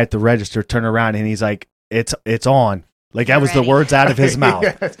 The guy at the register turned around, and he's like, it's on. Like, that was the Already. words out of his mouth.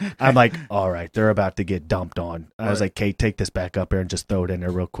 Yes. I'm like, all right, they're about to get dumped on. I was Right. like, Kate, take this back up here and just throw it in there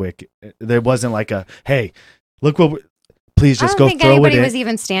real quick. There wasn't like a, hey, look please just I go don't think throw it anybody in. was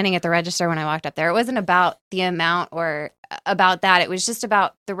even standing at the register when I walked up there. It wasn't about the amount or about that. It was just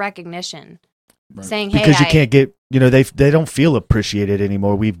about the recognition, Right. saying, hey, Because you can't get, they don't feel appreciated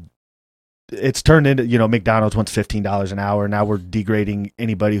anymore. It's turned into, McDonald's wants $15 an hour. Now we're degrading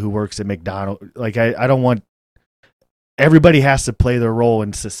anybody who works at McDonald's. Like, I don't want, everybody has to play their role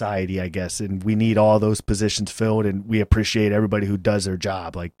in society, I guess. And we need all those positions filled, and we appreciate everybody who does their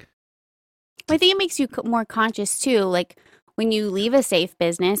job. Like, I think it makes you more conscious too. Like when you leave a safe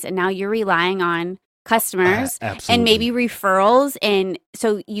business and now you're relying on customers absolutely. and maybe referrals, and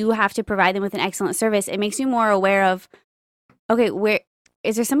so you have to provide them with an excellent service. It makes you more aware of, okay, where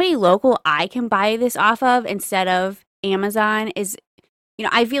is there somebody local I can buy this off of instead of Amazon?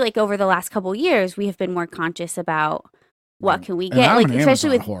 I feel like over the last couple of years we have been more conscious about what can we And get, I'm like an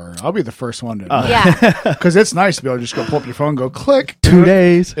especially Amazon with whore. I'll be the first one to Yeah. because it's nice to be able to just go pull up your phone, go click, 2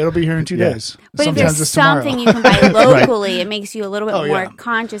 days. It'll be here in 2 Yeah. days. But if Sometimes there's it's tomorrow. something you can buy locally, it makes you a little bit Oh, more yeah.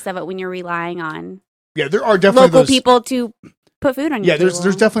 conscious of it when you're relying on Yeah, there are definitely local those people to put food on your Yeah, there's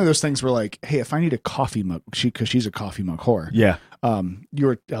table. definitely those things where like, hey, if I need a coffee mug, because she's a coffee mug whore. Yeah. I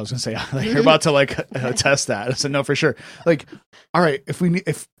was gonna say like, you're about to like test that. I said no for sure. Like, all right, if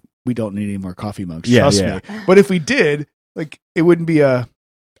we don't need any more coffee mugs, trust me. But if we did, like, it wouldn't be I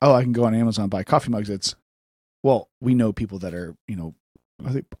can go on Amazon and buy coffee mugs. It's we know people that are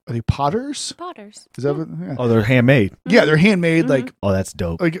are they potters? Potters. Is that what? Yeah. Oh, they're handmade. Yeah, they're handmade. Like Oh, that's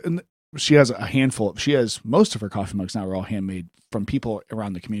dope. and she has a handful. She has most of her coffee mugs now are all handmade from people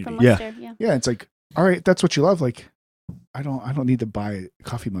around the community. From Yeah. Worcester, yeah. Yeah, it's like, all right, that's what you love. Like, I don't need to buy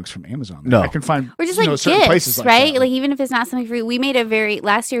coffee mugs from Amazon. No. I can find Or just certain gifts, places like right? that. Like even if it's not something free,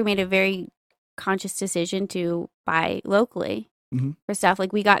 last year we made a very conscious decision to buy locally Mhm. for stuff.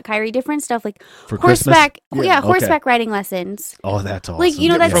 Like we got Kyrie different stuff, like For Christmas? horseback, Yeah, okay. horseback riding lessons. Oh, that's awesome. Like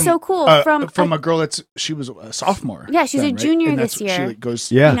that's From- so cool. from a girl she was a sophomore. Yeah, she's a then, right? junior And this that's what She year. like,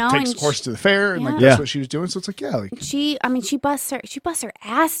 goes, Yeah. takes and horse to the fair, and like Yeah. that's Yeah. what she was doing. So it's like, yeah, like she busts her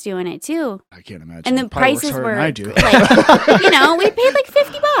ass doing it too. I can't imagine. And the Probably works prices harder were than I do. like, we paid like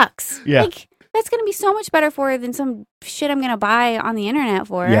 $50. Yeah. Like that's gonna be so much better for her than some shit I'm gonna buy on the internet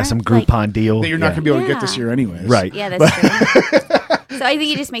for. Yeah, some Like, Groupon deal. that you're not Yeah. going to be able to get this Yeah. year anyways. Right. yeah, that's true. So I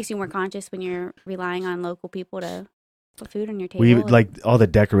think it just makes you more conscious when you're relying on local people to put food on your table. We and- like all the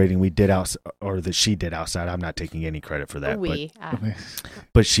decorating we did or that she did outside. I'm not taking any credit for that.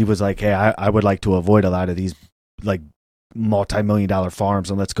 But she was like, hey, I would like to avoid a lot of these like multi-million-dollar farms,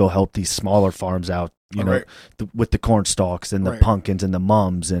 and let's go help these smaller farms out, Right. with the corn stalks and the Right. pumpkins and the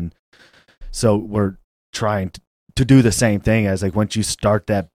mums. And so we're trying to do the same thing as like once you start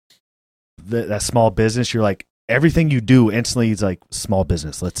that small business, you're like, everything you do instantly is like small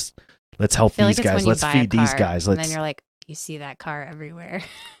business. Let's Let's help I feel these like it's guys. when you Let's buy a feed these car, guys. And Let's. then you're like, you see that car everywhere.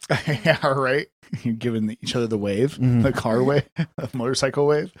 Yeah, right. You're giving each other the wave, Mhm. the car wave, the motorcycle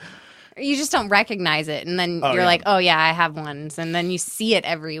wave. You just don't recognize it, and then Oh, you're yeah. like, oh yeah, I have ones, and then you see it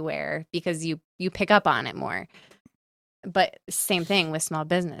everywhere because you pick up on it more. But same thing with small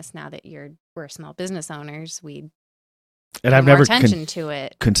business. Now that we're small business owners, we And pay I've more never attention to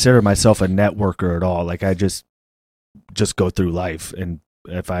it. consider myself a networker at all. Like I just go through life, and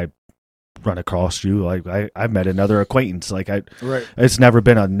if I run across you, like I've met another acquaintance. Like Right. it's never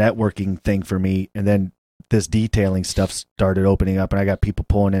been a networking thing for me. And then this detailing stuff started opening up, and I got people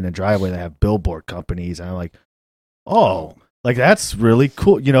pulling in a driveway that have billboard companies, and I'm like, oh, like that's really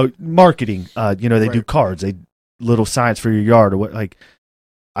cool. You know, marketing. They do Right. cards, they little signs for your yard or what. Like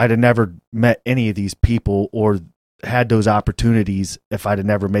I'd have never met any of these people or had those opportunities if I'd have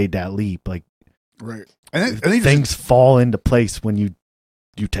never made that leap. Like Right. And I think things fall into place when you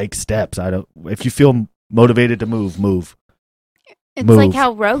take steps. If you feel motivated to move. It's Move. like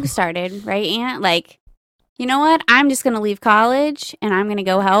how Rogue started, right, Aunt? Like, you know what? I'm just going to leave college and I'm going to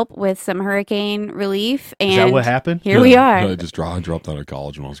go help with some hurricane relief. And Is that what happened? here we are. I dropped out of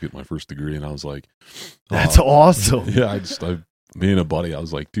college when I was getting my first degree, and I was like, That's awesome. Yeah, me and a buddy, I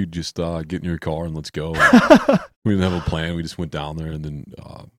was like, dude, just get in your car and let's go. We didn't have a plan. We just went down there, and then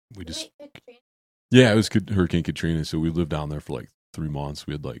we just, yeah, it was Hurricane Katrina. So we lived down there for like 3 months.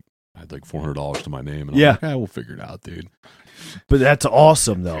 We had like $400 to my name, and Yeah. I'm like, we'll figure it out, dude. But that's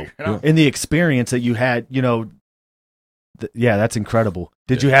awesome, though. Yeah. And the experience that you had, yeah, that's incredible.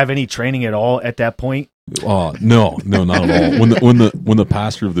 Did you have any training at all at that point? No, not at all. When the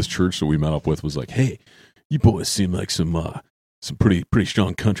pastor of this church that we met up with was like, "Hey, you boys seem like some pretty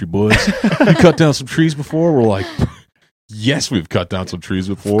strong country boys. You cut down some trees before?" We're like, "Yes, we've cut down some trees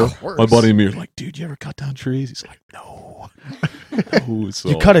before." Of course. My buddy and me are like, "Dude, you ever cut down trees?" He's like, "No." No. So,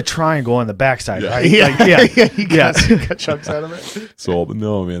 You cut a triangle on the backside, Yeah. right? Yeah, Like, yeah. you got chunks out of it. so, but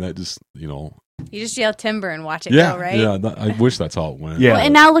no, man, that just You just yell timber and watch it yeah, go, right? yeah. I wish that's how it went. Yeah. Well,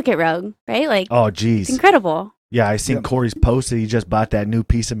 and now look at Rogue, right? Like, Oh, it's geez. incredible. Yeah, I seen Yep. Corey's post that he just bought that new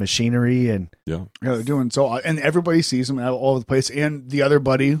piece of machinery, and yeah. Yeah, they're doing so, and everybody sees him all over the place. And the other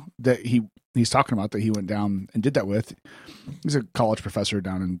buddy that he's talking about that he went down and did that with, he's a college professor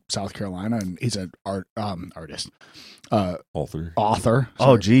down in South Carolina, and he's an artist, Author. author.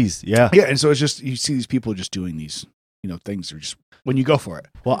 oh, geez, yeah. yeah. And so it's just you see these people just doing these, things are just when you go for it.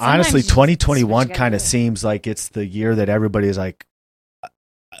 Well, Sometimes honestly, you just 2021 switch, you gotta kind do of it. seems like it's the year that everybody is like.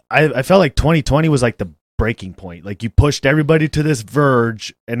 I felt like 2020 was like the breaking point. Like you pushed everybody to this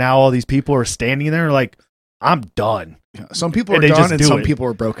verge, and now all these people are standing there like, I'm done. Yeah, some people are And they done, just and do some it. people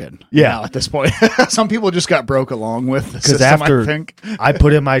are broken. Yeah. now at this point, some people just got broke along with the 'Cause system. after- I think. I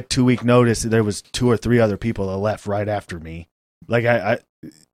put in my 2-week notice. There was 2 or 3 other people that left right after me. Like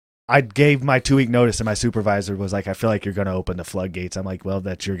I gave my 2-week notice, and my supervisor was like, "I feel like you're going to open the floodgates." I'm like, "Well,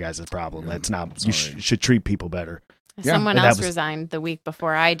 that's your guys' problem. That's not. You Sorry. should treat people better." Yeah, Someone and that else was- resigned the week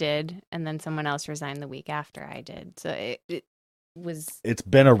before I did, and then someone else resigned the week after I did. So it was. It's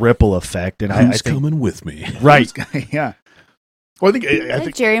been a ripple effect, and I Who's think coming with me? right. yeah. Well, I Is think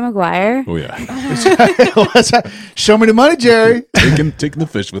that Jerry Maguire? Oh yeah, What's that? Show me the money, Jerry. taking the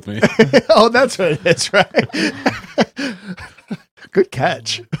fish with me. Oh, that's what it is, right? Good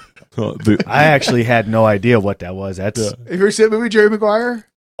catch. I actually had no idea what that was. That's Yeah. Have you ever seen the movie Jerry Maguire?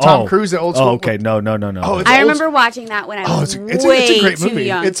 Tom Oh. Cruise, the old school. oh, okay. No. Oh, it's I old- remember watching that when I Oh, was it's a way great too movie.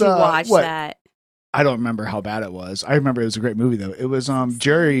 young It's, to watch what? that. I don't remember how bad it was. I remember it was a great movie though. It was Tom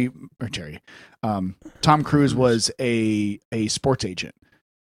Cruise was a sports agent,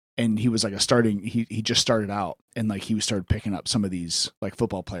 and he was like he just started out, and like he started picking up some of these like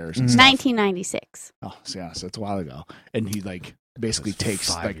football players and Mhm. stuff. 1996. Oh, so yeah, so it's a while ago, and he like basically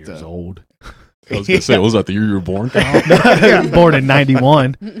takes 5 like years the old. I was gonna say, was that the year you were born, Kyle? Yeah. Born in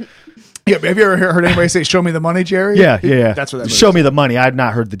 '91. Yeah, have you ever heard anybody say "Show me the money, Jerry"? Yeah. That's what that. Show me the money. I've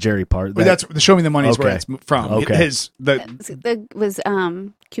not heard the Jerry part. But that's the "Show me the money" is where Okay. it's from. Okay. That was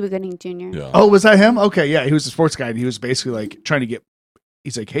Cuba Gooding Jr. Yeah. Oh, was that him? Okay, yeah, he was a sports guy, and he was basically like trying to get.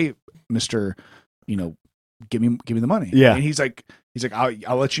 He's like, "Hey, Mister, give me the money." Yeah. and he's like,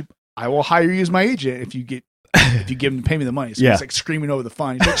 I'll let you. I will hire you as my agent if you pay me the money. So Yeah. he's like screaming over the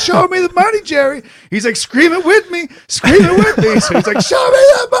phone. He's like, "Show me the money, Jerry." He's like, "Scream it with me, scream it with me." So he's like, "Show me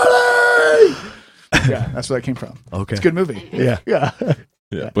the money." Yeah, that's where that came from. okay. It's a good movie. Yeah. Yeah,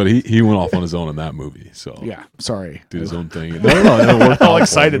 Yeah, but he went off on his own in that movie. So yeah. Sorry, did his own thing. No, it worked All out for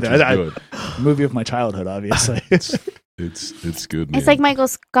excited him, which there. is good. movie of my childhood, obviously. It's good. Man. It's like Michael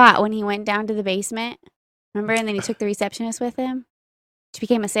Scott when he went down to the basement. Remember? And then he took the receptionist with him. She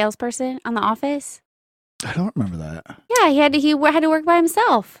became a salesperson on The Office. I don't remember that. Yeah, he had to work by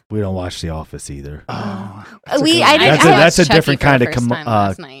himself. We don't watch The Office either. Oh, That's a Chucky different for the kind of first time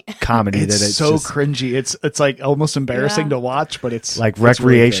last night. comedy. it's that it's so just, cringy. It's like almost embarrassing to watch, but it's like it's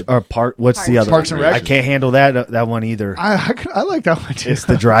really recreation good. or part. What's the Parks other? Parks and Rec. I can't handle that one either. I like that one too. It's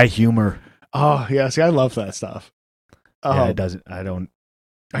the dry humor. Oh yeah, see, I love that stuff. Yeah, it doesn't. I don't.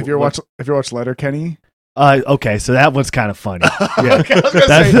 Have you ever watched Letterkenny? Okay, so that one's kind of funny. Yeah, Okay, I was gonna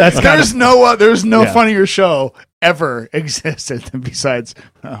say, that's kind there's no Yeah. funnier show ever existed than besides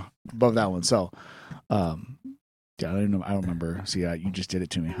above that one. So, yeah, I don't know. I don't remember. See, you just did it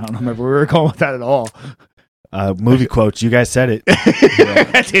to me. I don't remember where we were going with that at all. movie quotes. You guys said it.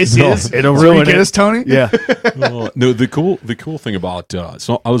 This is It'll so ruin you get it. us, Tony. Yeah. No, the cool thing about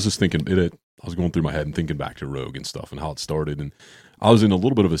so I was just thinking I was going through my head and thinking back to Rogue and stuff and how it started, and I was in a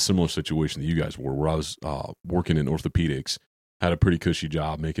little bit of a similar situation that you guys were, where I was working in orthopedics, had a pretty cushy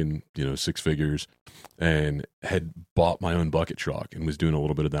job, making 6 figures, and had bought my own bucket truck and was doing a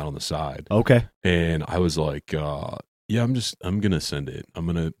little bit of that on the side. Okay. And I was like, yeah, I'm gonna send it. I'm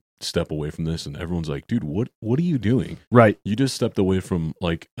gonna step away from this. And everyone's like, dude, what are you doing? Right. You just stepped away from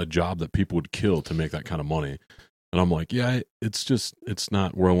like a job that people would kill to make that kind of money. And I'm like, yeah, it's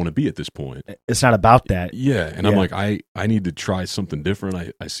not where I want to be at this point. It's not about that. Yeah. And Yeah. I'm like, I need to try something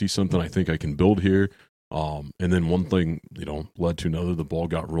different. I see something I think I can build here. And then one thing, led to another. The ball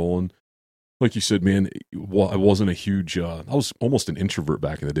got rolling. Like you said, man, well, I wasn't a huge, I was almost an introvert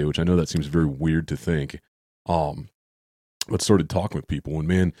back in the day, which I know that seems very weird to think. But started talking with people, and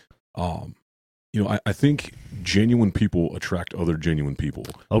man, I think genuine people attract other genuine people.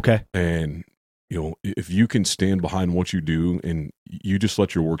 Okay. And, if you can stand behind what you do and you just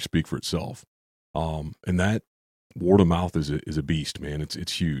let your work speak for itself, and that word of mouth is a beast, man.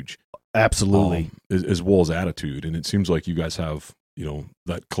 It's huge. Absolutely. As well as attitude. And it seems like you guys have,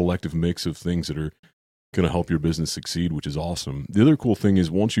 that collective mix of things that are going to help your business succeed, which is awesome. The other cool thing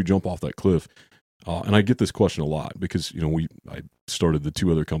is once you jump off that cliff, and I get this question a lot because, I started the 2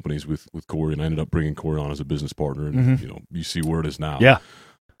 other companies with Corey, and I ended up bringing Corey on as a business partner, and, you see where it is now. Yeah.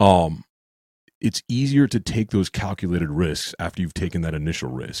 It's easier to take those calculated risks after you've taken that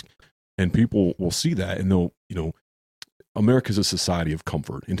initial risk. And people will see that and they'll, America's a society of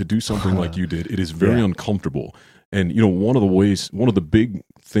comfort. And to do something like you did, it is very uncomfortable. And, one of the big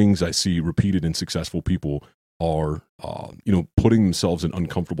things I see repeated in successful people are, putting themselves in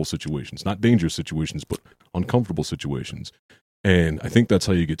uncomfortable situations, not dangerous situations, but uncomfortable situations. And I think that's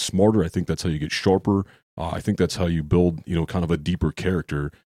how you get smarter. I think that's how you get sharper. I think that's how you build, kind of a deeper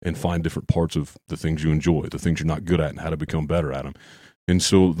character and find different parts of the things you enjoy, the things you're not good at, and how to become better at them. And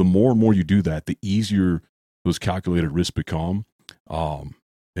so the more and more you do that, the easier those calculated risks become. And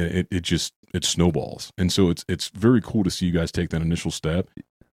it snowballs. And so it's very cool to see you guys take that initial step.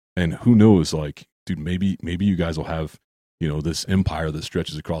 And who knows, like, dude, maybe you guys will have, this empire that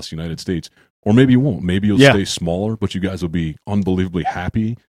stretches across the United States, or maybe you won't. Maybe you'll stay smaller, but you guys will be unbelievably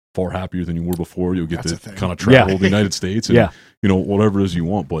happy, far happier than you were before. You'll get to kind of travel the United States and, whatever it is you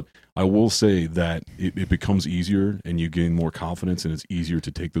want. But I will say that it becomes easier and you gain more confidence, and it's easier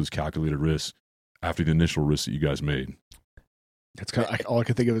to take those calculated risks after the initial risks that you guys made. That's kind of all I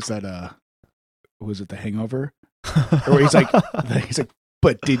could think of is that, was it The Hangover? Or he's like,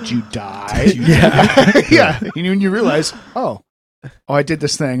 but did you die? Yeah. And you realize, I did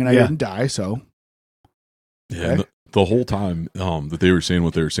this thing and I didn't die. So, yeah. Okay. The whole time that they were saying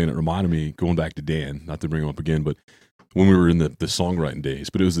what they were saying, it reminded me, going back to Dan, not to bring him up again, but when we were in the songwriting days,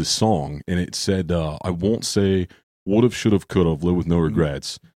 but it was this song, and it said, I won't say would've, should've, could've, live with no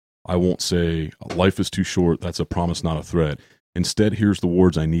regrets. I won't say life is too short, that's a promise, not a threat. Instead, here's the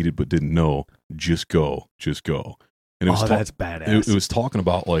words I needed but didn't know. Just go, just go. And it was that's badass. It was talking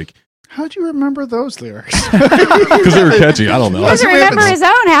about, like, how'd you remember those lyrics? Because they were catchy. I don't know. He doesn't remember his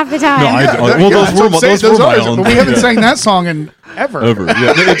own half the time. No, those were my own. But we haven't sang that song in ever.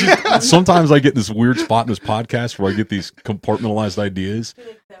 Yeah. Just, sometimes I get this weird spot in this podcast where I get these compartmentalized ideas.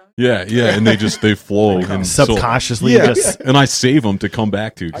 Yeah, and they flow and subconsciously. And I save them to come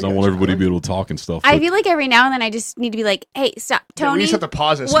back to because I want everybody to be able to talk and stuff. I feel like every now and then I just need to be like, "Hey, stop, Tony." We just have to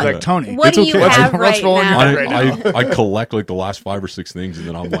pause it. Like, Tony, what do you have right now? I collect like the last 5 or 6 things, and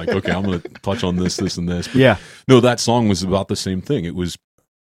then I'm like, okay, I'm going to touch on this, and this. But no, that song was about the same thing. It was,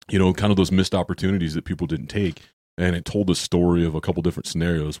 kind of those missed opportunities that people didn't take, and it told the story of a couple different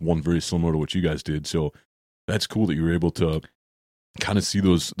scenarios, one very similar to what you guys did. So that's cool that you were able to kind of see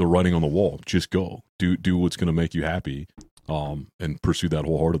the writing on the wall. Just go, do what's going to make you happy, and pursue that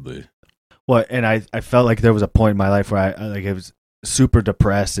wholeheartedly. Well, and I felt like there was a point in my life where it was super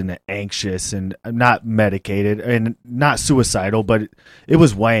depressed and anxious and not medicated and not suicidal, but it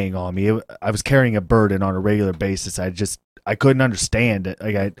was weighing on me. I was carrying a burden on a regular basis. I couldn't understand it.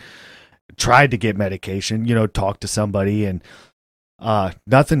 Like I tried to get medication, talk to somebody, and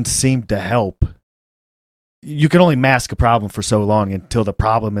nothing seemed to help. You can only mask a problem for so long until the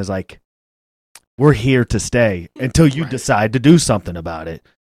problem is like, we're here to stay, until you decide to do something about it.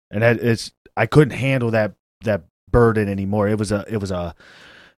 And I couldn't handle that burden anymore. It was a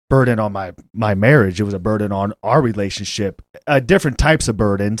burden on my marriage. It was a burden on our relationship. Different types of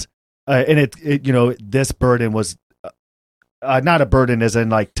burdens, and this burden was not a burden as in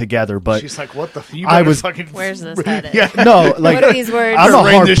like together, but she's like, "What the? You I was fucking Where's this headed? yeah, no, like What are these words? I'm a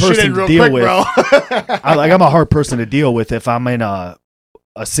rein hard this shit person in to real deal quick, with. bro. I'm a hard person to deal with if I'm in a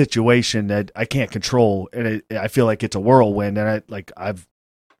situation that I can't control, and I feel like it's a whirlwind, and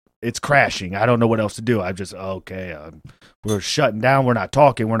it's crashing. I don't know what else to do. I'm just we're shutting down. We're not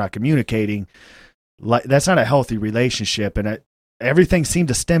talking. We're not communicating. Like that's not a healthy relationship, and everything seemed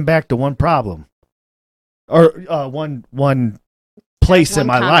to stem back to one problem, or one place in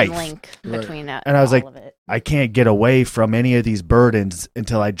my life. Link between that, and I was all like, of it. I can't get away from any of these burdens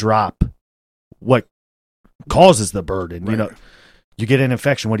until I drop what causes the burden. Right. You get an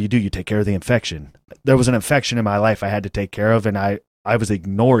infection. What do? You take care of the infection. There was an infection in my life I had to take care of, and I was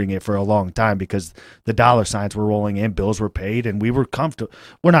ignoring it for a long time because the dollar signs were rolling in, bills were paid, and we were comfortable.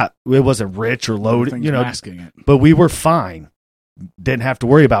 It wasn't rich or loaded, Everything's masking it. but we were fine. Didn't have to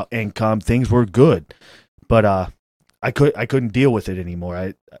worry about income. Things were good, but I couldn't deal with it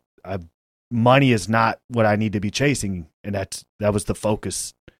anymore. Money is not what I need to be chasing, and that was the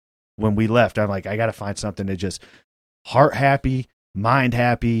focus when we left. I'm like, I got to find something to just heart happy, mind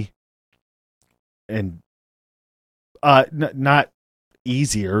happy, and not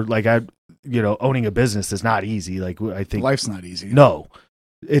easier. Like owning a business is not easy. Like I think Life's not easy. no,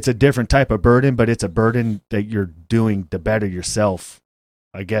 it's a different type of burden, but it's a burden that you're doing to better yourself.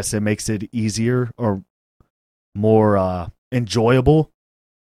 I guess it makes it easier or more enjoyable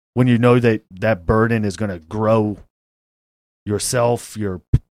when you know that burden is going to grow yourself, your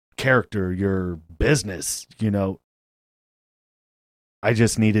character, your business. I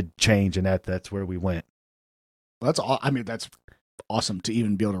just needed change, and that's where we went. That's all. I mean, that's awesome to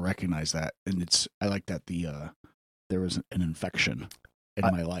even be able to recognize that, and I like that there was an infection in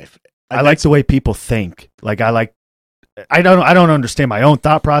my life. I like the way people think. Like I don't understand my own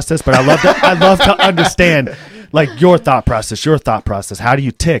thought process, but I love to understand like your thought process. How do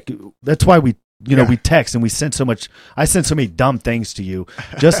you tick? That's why we text and we send so much. I send so many dumb things to you.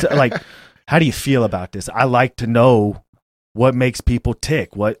 Just like, how do you feel about this? I like to know what makes people tick.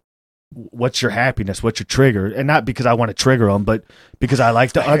 What's your happiness? What's your trigger? And not because I want to trigger them, but because I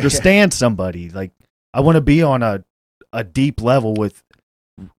like to understand somebody. Like I want to be on a deep level with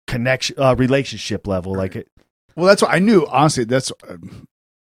connection, relationship level. Like it. Well, that's what I knew. Honestly, that's out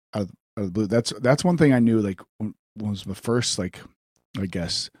of the blue. That's one thing I knew. Like when was the first, like, I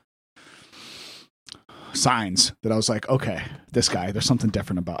guess, signs that I was like, okay, this guy, there's something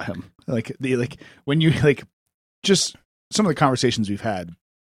different about him. Like when you just some of the conversations we've had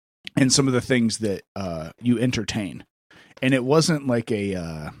and some of the things that you entertain, and it wasn't like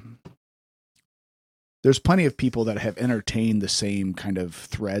there's plenty of people that have entertained the same kind of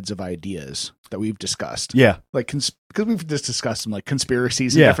threads of ideas that we've discussed. Yeah. Like, because we've just discussed some like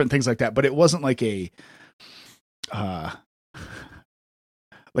conspiracies and different things like that, but it wasn't like a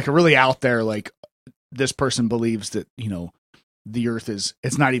really out there, like this person believes that, the earth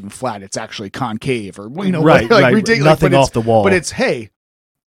it's not even flat. It's actually concave or, right, like right. ridiculous. Nothing off the wall. But it's, hey,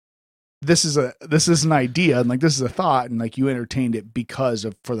 this is an idea, and like this is a thought, and like you entertained it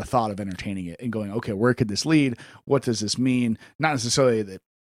for the thought of entertaining it and going, okay, where could this lead? What does this mean? Not necessarily that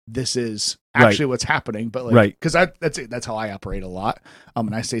this is actually what's happening, but like, because that's how I operate a lot.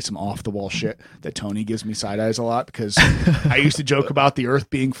 And I say some off the wall shit that Tony gives me side eyes a lot because I used to joke about the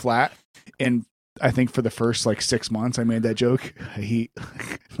earth being flat, and I think for the first like 6 months I made that joke. He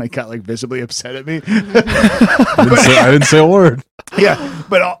like got like visibly upset at me. I didn't say a word. Yeah,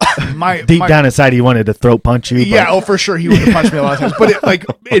 but deep down inside he wanted to throat punch you. Yeah, for sure he would have punched me a lot of times.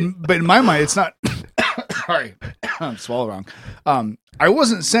 But in my mind it's not. Sorry, I'm swallowing wrong. I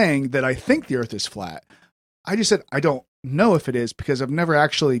wasn't saying that I think the earth is flat. I just said I don't know if it is because I've never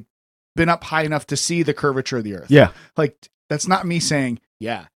actually been up high enough to see the curvature of the earth. Yeah, like that's not me saying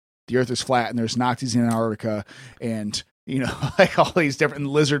the earth is flat and there's Nazis in Antarctica and like all these different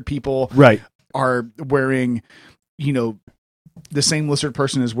lizard people are wearing the same lizard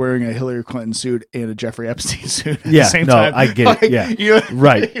person is wearing a Hillary Clinton suit and a Jeffrey Epstein suit at the same time. I get it. Like, Yeah. You know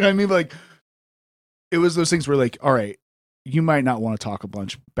what I mean? Like, it was those things where like, all right, you might not want to talk a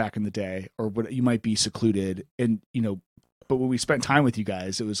bunch back in the day, or what you might be secluded, and but when we spent time with you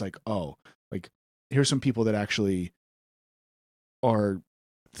guys, it was like, oh, like here's some people that actually are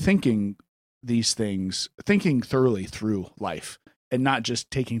thinking these things, thinking thoroughly through life, and not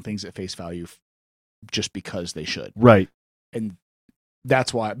just taking things at face value just because they should. Right. And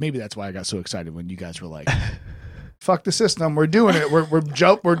that's why I got so excited when you guys were like, fuck the system, we're doing it,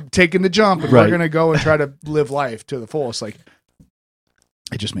 we're taking the jump, and right. we're gonna go and try to live life to the fullest. Like,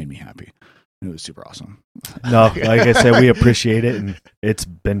 it just made me happy. It was super awesome. No, like I said, we appreciate it, and it's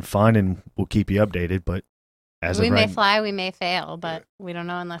been fun, and we'll keep you updated. But we may fly, we may fail, but we don't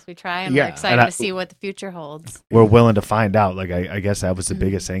know unless we try, and we're excited to see what the future holds. We're willing to find out. Like I guess that was the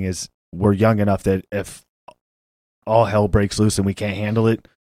biggest thing, is we're young enough that if all hell breaks loose and we can't handle it,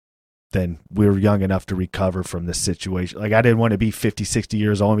 then we're young enough to recover from this situation. Like, I didn't want to be 50, 60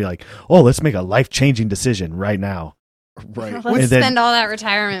 years old and be like, oh, let's make a life-changing decision right now. Right. Let's spend all that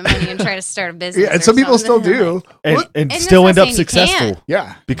retirement money and try to start a business. Yeah, and some people still do. And still end up successful.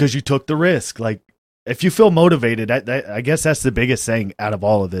 Yeah. Because you took the risk. Like, if you feel motivated, I guess that's the biggest thing out of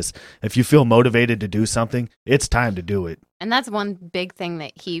all of this. If you feel motivated to do something, it's time to do it. And that's one big thing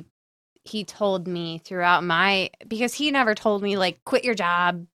that he told me throughout because he never told me, like, quit your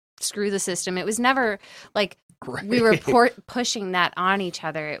job, screw the system. It was never like we were pushing that on each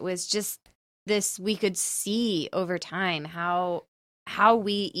other. It was just this, we could see over time how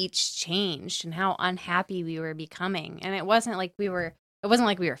we each changed and how unhappy we were becoming. And it wasn't like we were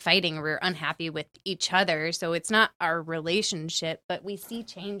fighting, we were unhappy with each other. So it's not our relationship, but we see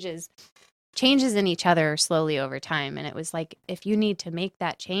changes in each other slowly over time. And it was like, if you need to make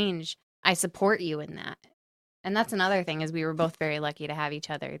that change, I support you in that. And that's another thing, is we were both very lucky to have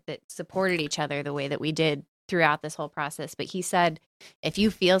each other that supported each other the way that we did throughout this whole process. But he said, if you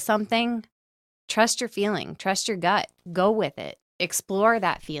feel something, trust your feeling, trust your gut, go with it, explore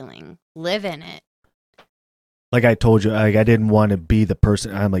that feeling, live in it. Like I told you, like, I didn't want to be the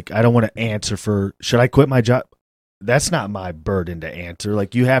person. I'm like, I don't want to answer for, should I quit my job? That's not my burden to answer.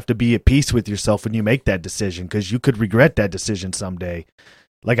 Like, you have to be at peace with yourself when you make that decision, because you could regret that decision someday.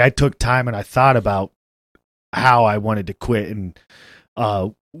 Like, I took time and I thought about how I wanted to quit, and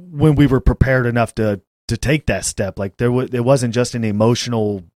when we were prepared enough to take that step, like it wasn't just an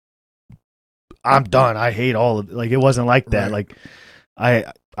emotional, I'm done, I hate all of it. Like, it wasn't like that. Right.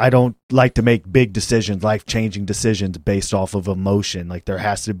 Like, I don't like to make big decisions, life-changing decisions based off of emotion. Like, there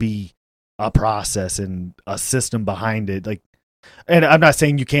has to be a process and a system behind it. Like, and I'm not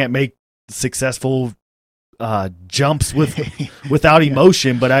saying you can't make successful jumps without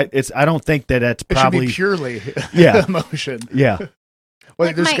emotion, but I don't think that's probably, it should be purely emotion. Yeah. Well,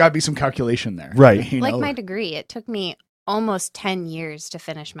 like, there's got to be some calculation there. Right. Like my degree, it took me almost 10 years to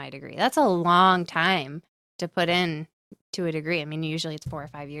finish my degree. That's a long time to put in to a degree. I mean, usually it's 4 or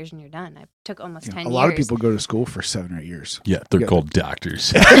 5 years and you're done. It took almost 10 years. A lot of people go to school for 7 or 8 years. Yeah, they're called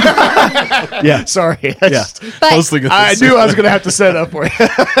doctors. Yeah, sorry. I knew I was going to have to set it up for you.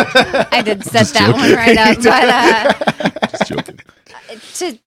 I did set that one right up. But just joking.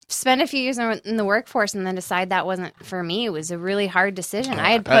 To spend a few years in the workforce and then decide that wasn't for me was a really hard decision.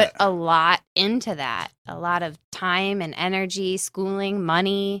 I had put a lot into that, a lot of time and energy, schooling,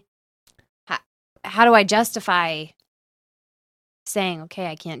 money. How do I justify saying, okay,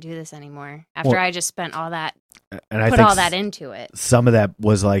 I can't do this anymore after I just spent all that, and put all that into it? Some of that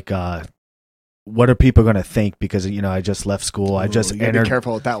was like, what are people going to think? Because, I just left school. I just entered. Be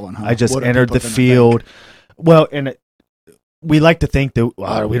careful with that one. Huh? I just entered the field. Well, and we like to think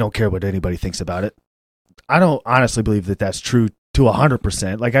that we don't care what anybody thinks about it. I don't honestly believe that that's true to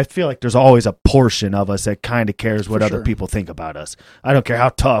 100%. Like, I feel like there's always a portion of us that kind of cares what other people think about us. I don't care how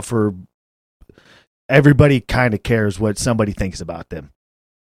tough or. Everybody kind of cares what somebody thinks about them.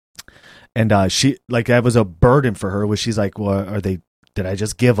 And she, like, that was a burden for her, where she's like, well, did I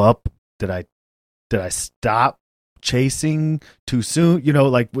just give up? Did I stop chasing too soon?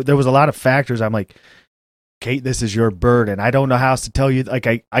 Like, there was a lot of factors. I'm like, Kate, this is your burden. I don't know how else to tell you.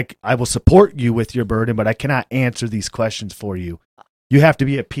 Like, I will support you with your burden, but I cannot answer these questions for you. You have to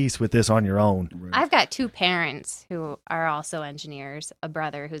be at peace with this on your own. Right. I've got 2 parents who are also engineers, a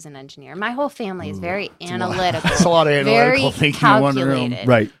brother who's an engineer. My whole family is very analytical. That's a lot of analytical thinking in one room.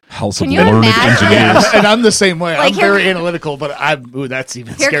 Right. House of Can you learned imagine? engineers. And I'm the same way. Like, I'm very analytical, but that's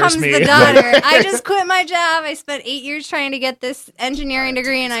even Here scares comes me. the daughter. I just quit my job. I spent 8 years trying to get this engineering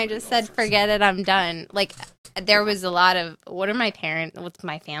degree, and I just said, forget it, I'm done. Like, there was a lot of, what's my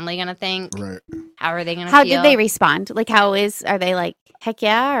family going to think? Right. How are they going to How feel? did they respond? Like, are they like, heck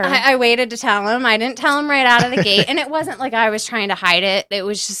yeah? Or? I waited to tell them. I didn't tell them right out of the gate. And it wasn't like I was trying to hide it. It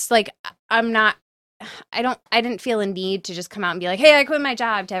was just like, I'm not I didn't feel a need to just come out and be like, hey, I quit my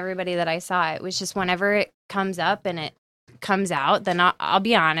job to everybody that I saw. It was just whenever it comes up and it comes out, then I'll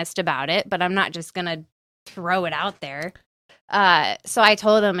be honest about it, but I'm not just going to throw it out there. So I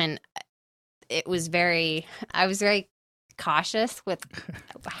told him, and I was very cautious with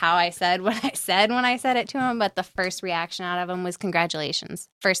how I said what I said when I said it to him, but the first reaction out of him was congratulations.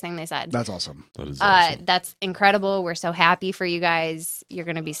 First thing they said. That's awesome. That is awesome. That's incredible. We're so happy for you guys. You're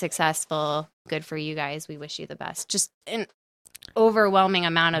going to be successful. Good for you guys. We wish you the best. Just an overwhelming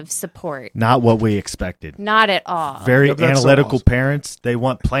amount of support. Not what we expected. Not at all. Very That's so analytical awesome. parents. They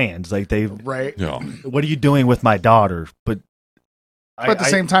want plans. Like Right. Yeah. what are you doing with my daughter? But But at the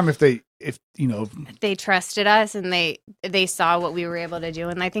same time, if They trusted us, and they saw what we were able to do,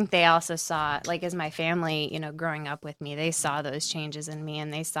 and I think they also saw, like, as my family, growing up with me, they saw those changes in me,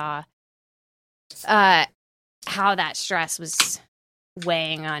 and they saw how that stress was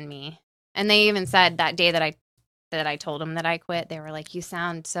weighing on me. And they even said that day that I told them that I quit, they were like, "You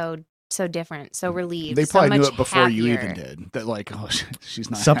sound so different, so relieved." they so probably knew much it before you happier. even did. That like, oh, she's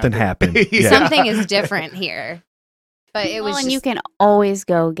not something happy. happened. Yeah. Something is different here. But it was and just, you can always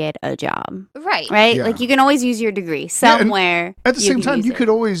go get a job, right. right? Yeah. Like you can always use your degree Yeah, and somewhere. At the same can time, use you it. could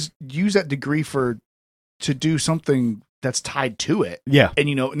always use that degree to do something that's tied to it. Yeah. And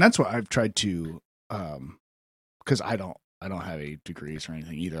and that's what I've tried to, because I don't have any degrees or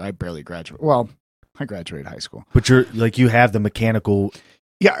anything either. I barely graduated. Well, I graduated high school. But you're like, you have the mechanical.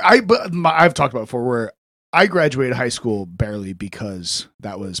 Yeah, I've talked about it before where I graduated high school barely because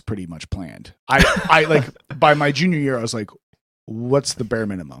that was pretty much planned. I like by my junior year, I was like, what's the bare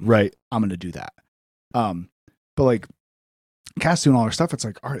minimum? Right. I'm going to do that. But like Cass doing all her stuff, it's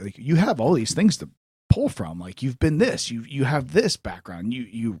like, all right, like you have all these things to pull from. Like you've been this, you have this background.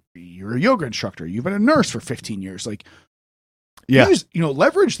 You're a yoga instructor. You've been a nurse for 15 years. Like, Yeah.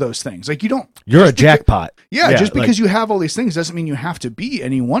 leverage those things. Like you don't. You're a just jackpot. Just like- because you have all these things doesn't mean you have to be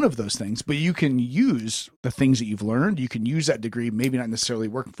any one of those things, but you can use the things that you've learned. You can use that degree, maybe not necessarily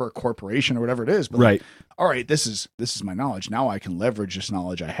working for a corporation or whatever it is, but like, Right. all right, this is my knowledge. Now I can leverage this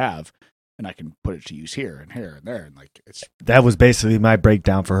knowledge I have and I can put it to use here and here and there. And like, it's That was basically my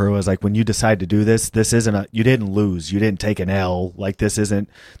breakdown for her, was like, when you decide to do this isn't you didn't lose. You didn't take an L. Like that's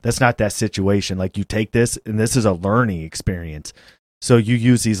not that situation. Like you take this, and this is a learning experience. So you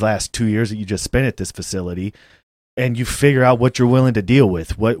use these last 2 years that you just spent at this facility, and you figure out what you're willing to deal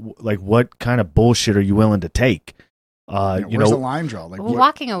with. What kind of bullshit are you willing to take? where's the line draw? Like, Well, what-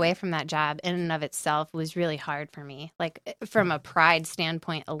 walking away from that job in and of itself was really hard for me, like from a pride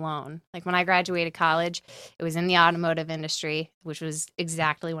standpoint alone. Like when I graduated college, it was in the automotive industry, which was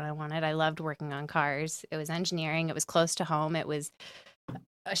exactly what I wanted. I loved working on cars. It was engineering. It was close to home. It was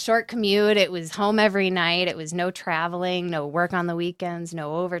a short commute. It was home every night. It was no traveling, no work on the weekends,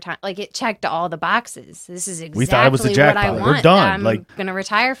 no overtime. Like it checked all the boxes. This is exactly We thought it was the what I jackpot. We're want. done. I'm Like- going to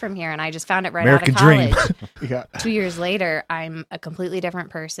retire from here. And I just found it right American out of dream. college. yeah. 2 years later, I'm a completely different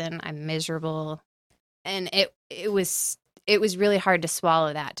person. I'm miserable. And it was really hard to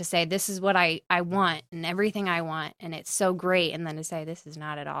swallow that, to say this is what I want and everything I want, and it's so great, and then to say this is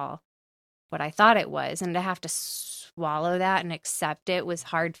not at all what I thought it was, and to have to swallow that and accept it was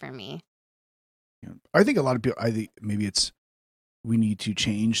hard for me. I think a lot of people, I think maybe we need to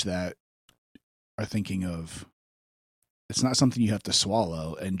change that, are thinking of, it's not something you have to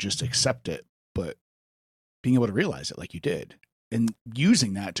swallow and just accept it, but being able to realize it like you did and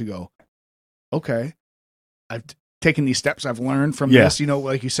using that to go, okay, I've taken these steps I've learned from Yeah. this,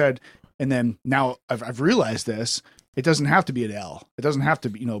 like you said, and then now I've realized this. It doesn't have to be an L. It doesn't have to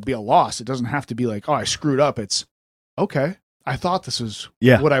be, be a loss. It doesn't have to be like, oh, I screwed up. It's okay. I thought this was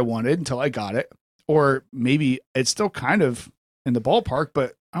Yeah. what I wanted until I got it. Or maybe it's still kind of in the ballpark,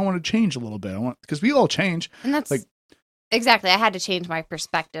 but I want to change a little bit. Because we all change. And that's Like- exactly, I had to change my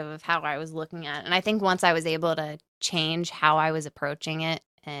perspective of how I was looking at it. And I think once I was able to change how I was approaching it,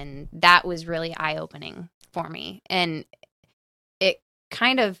 and that was really eye-opening for me. And it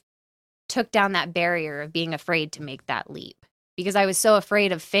kind of took down that barrier of being afraid to make that leap, because I was so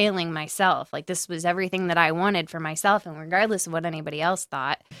afraid of failing myself. Like this was everything that I wanted for myself, and regardless of what anybody else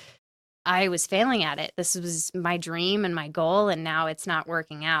thought, I was failing at it. This was my dream and my goal, and now it's not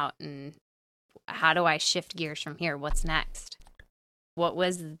working out. And how do I shift gears from here? What's next? What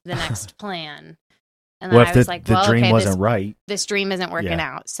was the next plan? And then What I if was the like, well, dream okay, wasn't right? this dream isn't working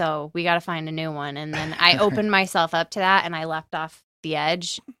Yeah. out, so we got to find a new one. And then I opened myself up to that, and I left off the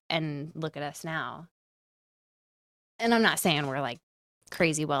edge, and look at us now. And I'm not saying we're like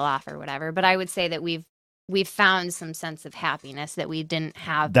crazy well off or whatever, but I would say that we've we found some sense of happiness that we didn't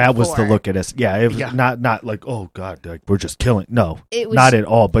have That was the before. look at us. Yeah, it was Yeah. not like, oh God, like we're just killing. No, It was not at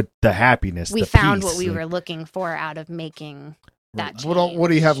all. But the happiness, we the found peace, what we like- were looking for out of making that change. What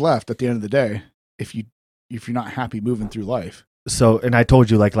do you have left at the end of the day if you're not happy moving through life? So, and I told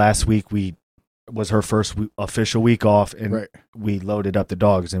you like last week was her first official week off, and Right. we loaded up the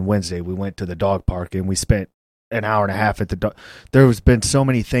dogs. And Wednesday we went to the dog park and we spent an hour and a half at the dog. There's been so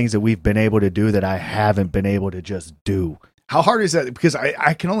many things that we've been able to do that I haven't been able to just do. How hard is that? Because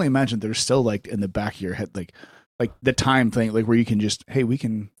I can only imagine there's still like in the back of your head like the time thing, like where you can just, hey, we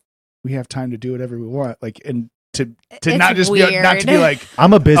have time to do whatever we want, like, and to It's not just weird. not to be like,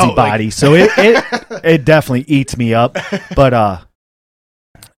 I'm a busybody, so it definitely eats me up, but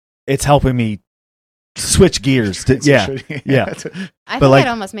it's helping me switch gears. Yeah. I But think like- it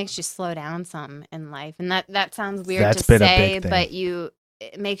almost makes you slow down some in life, and that sounds weird That's to been a say, big thing. but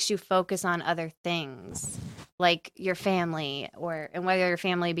it makes you focus on other things, like your family, and whether your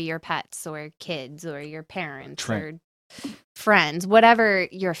family be your pets or kids or your parents or friends, whatever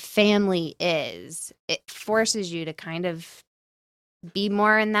your family is. It forces you to kind of be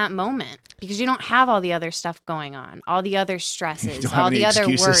more in that moment because you don't have all the other stuff going on, all the other stresses, don't have all any the other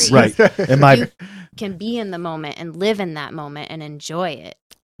excuses. worries. Right. And my You can be in the moment and live in that moment and enjoy it.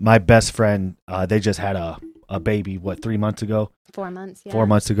 my best friend, they just had a baby 3 months ago. 4 months, yeah. 4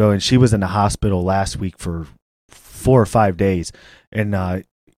 months ago, and she was in the hospital last week for 4 or 5 days, and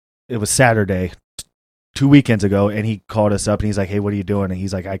it was Saturday 2 weekends ago, and he called us up and he's like, hey, what are you doing? And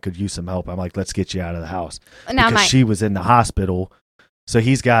he's like, I could use some help. I'm like, let's get you out of the house, Now because she was in the hospital. So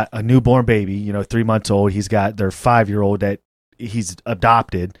he's got a newborn baby, 3 months old. He's got their 5-year-old that he's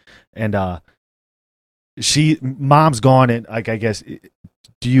adopted, and mom's gone, and like, I guess,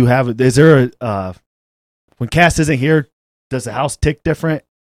 is there when Cass isn't here, does the house tick different?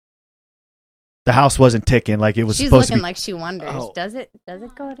 The house wasn't ticking like it was she's supposed to looking be. like she wonders. Oh. Does it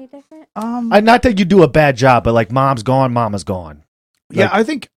go any different? Not that you do a bad job, but like mom's gone, mama's gone. yeah, Like- I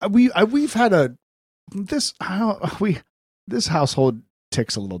think we've had this household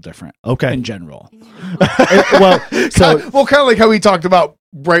ticks a little different Okay. in general. Well, so kind of like how we talked about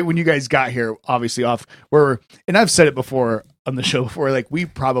right when you guys got here, obviously off where, and I've said it before on the show before, like we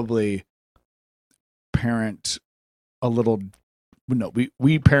probably parent a little, no,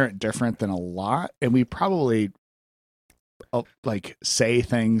 we parent different than a lot, and we probably like say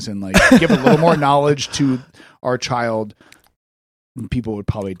things and like give a little more knowledge to our child. People would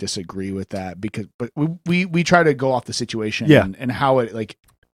probably disagree with that but we try to go off the situation Yeah. and how it like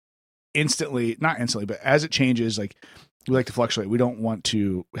not instantly, but as it changes, like we like to fluctuate. We don't want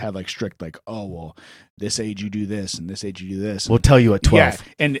to have like strict, like, oh, well, this age you do this and this age you do this. we'll tell you at 12.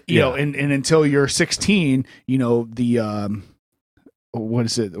 Yeah. And you know, and until you're 16, the what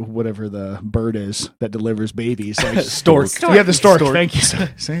is it? Whatever the bird is that delivers babies, like Stork. Yeah, the stork. Stork. Thank you.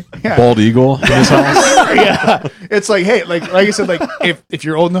 See? Yeah. Bald eagle in his house. Yeah. It's like, hey, like I said, like if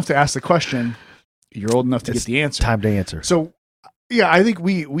you're old enough to ask the question, you're old enough to It's get the answer. Time to answer. So yeah, I think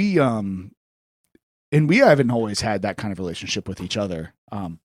we and we haven't always had that kind of relationship with each other.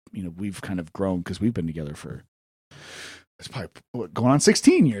 We've kind of grown because we've been together for it's probably going on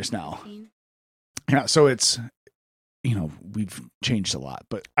 16 years now. Yeah, so it's we've changed a lot,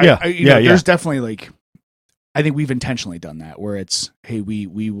 but there's definitely like I think we've intentionally done that where it's, hey,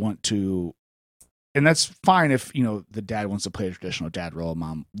 we want to, and that's fine if the dad wants to play a traditional dad role,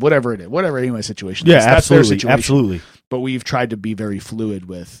 mom, whatever it is, whatever anyone's situation is, that's their situation. Absolutely. But we've tried to be very fluid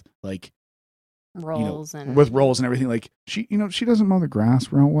with like Roles and with roles and everything. Like she doesn't mow the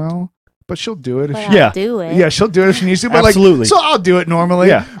grass real well, but she'll do it if But she, I'll do it. yeah, she'll do it if she needs to. But Absolutely. like, so I'll do it normally.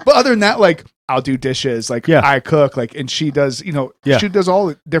 Yeah. But other than that, like I'll do dishes. Like Yeah. I cook. Like, and she does. Yeah. She does all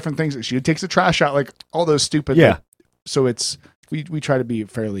the different things. She takes the trash out. Like all those stupid. Yeah. like, so it's we try to be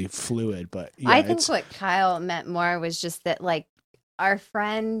fairly fluid. But yeah, I think it's, what Kyle meant more was just that, like, our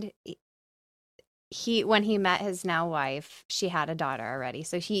friend, when he met his now wife, she had a daughter already,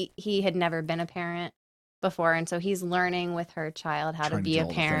 so he had never been a parent before, and so he's learning with her child how to Trying to be do a all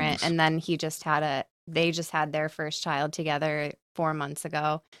the parent. things. And then they just had their first child together 4 months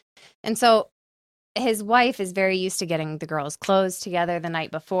ago, and so his wife is very used to getting the girls' clothes together the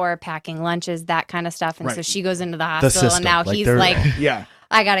night before, packing lunches, that kind of stuff. And so Right. she goes into the hospital, system, and now like he's they're- like, yeah.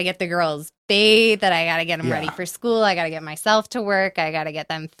 I got to get the girls bathed, and I got to get them Yeah. ready for school. I got to get myself to work. I got to get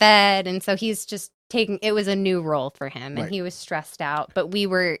them fed. And so he's just it was a new role for him, and Right. he was stressed out. But we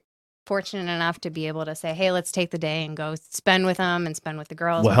were fortunate enough to be able to say, hey, let's take the day and go spend with them and spend with the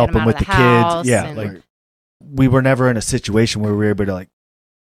girls. We'll and help get 'em them out with of the kids. house Yeah, and- like Right. we were never in a situation where we were able to like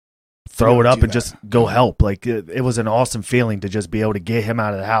throw it don't up do and that. just go help. Like it was an awesome feeling to just be able to get him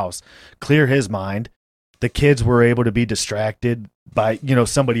out of the house, clear his mind, the kids were able to be distracted by,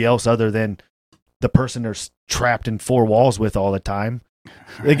 somebody else other than the person they're trapped in four walls with all the time.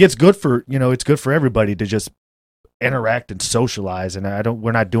 Like it's good for, it's good for everybody to just interact and socialize. And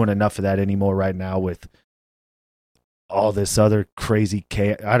we're not doing enough of that anymore right now with all this other crazy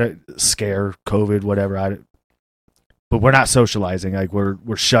scare, COVID, whatever. But we're not socializing. Like we're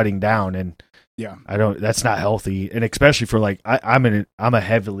shutting down, and Yeah. that's not healthy. And especially for like, I'm a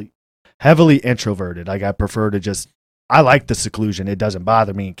heavily introverted. Like I prefer to I like the seclusion. It doesn't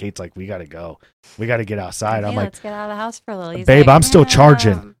bother me. And Kate's like, we got to go. We got to get outside. I'm like, let's get out of the house for a little. He's babe, like, I'm still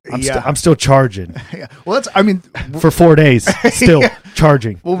charging. Yeah. I'm still charging Yeah. Well, for 4 days. Still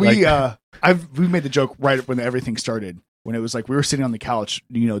charging. Well, we made the joke right when everything started. When it was like we were sitting on the couch,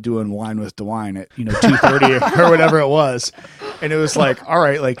 doing wine with DeWine at 2:30 or whatever it was, and it was like, all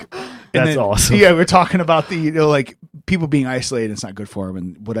right, like That's awesome. Yeah, we're talking about the like people being isolated. It's not good for them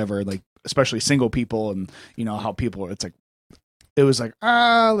and whatever. Like especially single people and how people. It's like it was like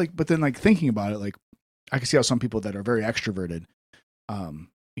but then like thinking about it, like I can see how some people that are very extroverted,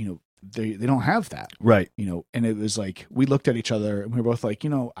 they don't have that, Right. And it was like we looked at each other and we were both like,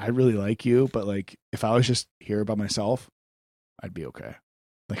 I really like you, but like if I was just here by myself, I'd be okay.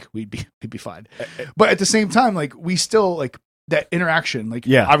 Like we'd be fine. But at the same time, like we still like that interaction. Like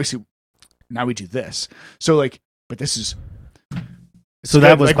obviously now we do this. So like, but this is so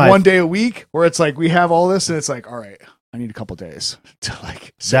that was like one day a week where it's like we have all this and it's like, all right, I need a couple days to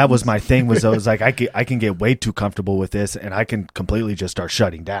like. That was my thing. I was like, I can get way too comfortable with this, and I can completely just start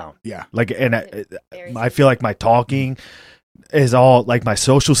shutting down. Yeah. Like, and I feel like my talking is all like my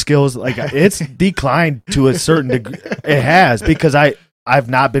social skills. Like it's declined to a certain degree. It has because I've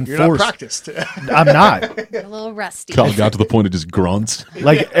not been You're forced. not practiced. I'm not. a little rusty. Kyle got to the point of just grunts.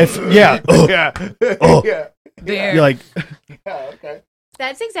 Like Yeah. You're like, Yeah. Okay.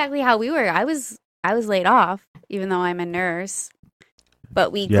 That's exactly how we were. I was laid off, even though I'm a nurse.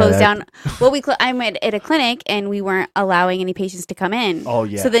 But we closed down. Well, I'm at a clinic, and we weren't allowing any patients to come in. oh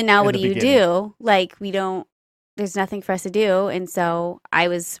yeah. So then now, In what the do you beginning. do? Like we don't. There's nothing for us to do, and so I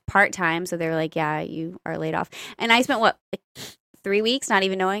was part time. So they were like, "Yeah, you are laid off." And I spent like 3 weeks not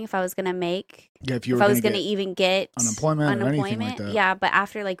even knowing if I was gonna make. Yeah. If I was gonna even get unemployment or anything like that. Yeah, but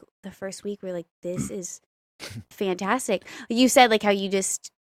after like the first week, we're like, "This is fantastic." You said like how you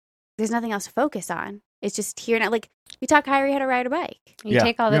just there's nothing else to focus on. It's just here now. Like we taught Kyrie how to ride a bike. You Yeah.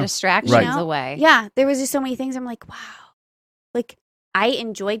 take all the Yeah. distractions Right. away. Yeah, there was just so many things. I'm like, wow. Like I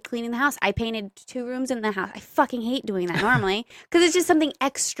enjoyed cleaning the house. I painted 2 rooms in the house. I fucking hate doing that normally because it's just something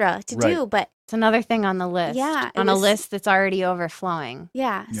extra to do. But It's another thing on the list. Yeah, it on a was- list that's already overflowing.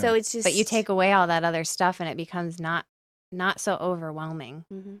 yeah, Yeah. so it's just. But you take away all that other stuff, and it becomes not so overwhelming.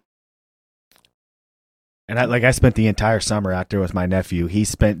 Mhm. And I spent the entire summer out there with my nephew. He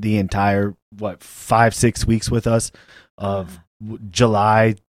spent the entire 5-6 weeks with us of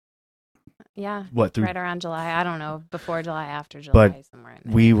July. Yeah, Through right around July. I don't know, before July, after July, somewhere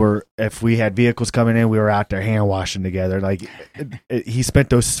in there. if we had vehicles coming in, we were out there hand washing together. Like he spent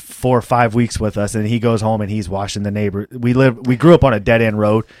those 4 or 5 weeks with us, and he goes home and he's washing the neighbor. We grew up on a dead end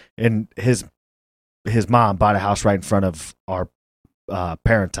road, and his mom bought a house right in front of our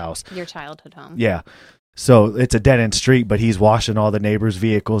parents' house. Your childhood home. Yeah. So it's a dead end street, but he's washing all the neighbors'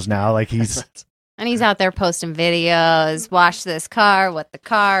 vehicles now. Like he's And he's out there posting videos. Wash this car. What the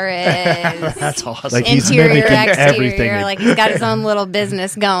car is. That's awesome. Like, he's Interior, mimicking exterior. everything. Like he's got his own little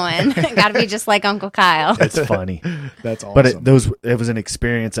business going. Got to be just like Uncle Kyle. it's funny. That's awesome. But it was an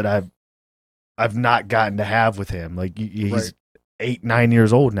experience that I've not gotten to have with him. Like he's 8-9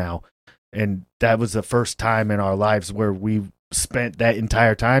 years old now, and that was the first time in our lives where we spent that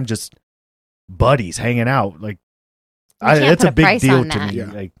entire time just buddies hanging out. Like can't that's put a a big price deal on to that. me.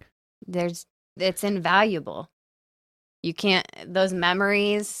 Yeah. Like It's invaluable. You can't, those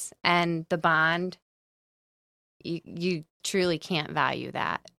memories and the bond, you truly can't value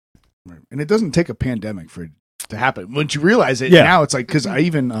that. Right. And it doesn't take a pandemic for it to happen. Once you realize it, Yeah. now it's like, because I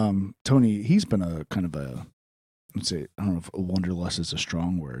even, Tony, he's been a kind of a, let's say, I don't know if wanderlust is a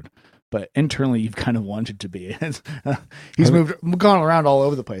strong word, but internally you've kind of wanted to be. He's gone around all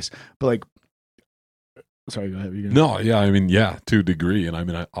over the place. But like, sorry, go ahead. No, yeah, I mean, yeah, to a degree. And I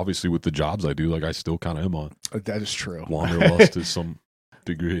mean, obviously with the jobs I do, like I still kind of am on That is true. wanderlust to some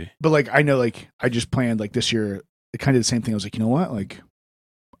degree. But like, I know, like, I just planned like this year, kind of the same thing. I was like, you know what? Like,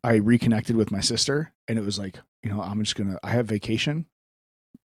 I reconnected with my sister, and it was like, I'm just I have vacation,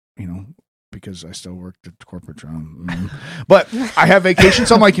 because I still worked at the corporate job. But I have vacation,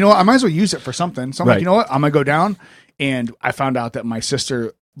 so I'm like, I might as well use it for something. So I'm like, you know what? I'm gonna go down, and I found out that my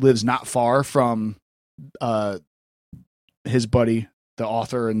sister lives not far from his buddy the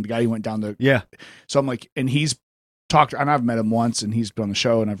author and the guy who went down the. Yeah. So I'm like, and he's talked, and I've met him once, and he's been on the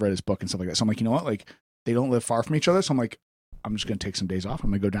show, and I've read his book and stuff like that. So I'm like, you know what? Like, they don't live far from each other. So I'm like, I'm just going to take some days off. I'm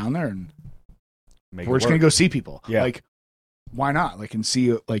going to go down there, and we're just going to go see people. Yeah. Like, why not? Like, and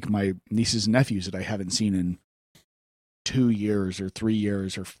see like my nieces and nephews that I haven't seen in 2 years or 3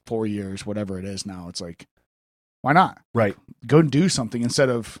 years or 4 years, whatever it is now. It's like, why not? Right. Go and do something instead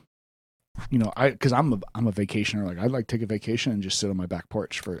of, because I'm a vacationer. Like, I'd like to take a vacation and just sit on my back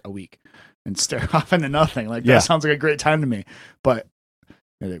porch for a week and stare off into nothing. Like, that sounds like a great time to me. But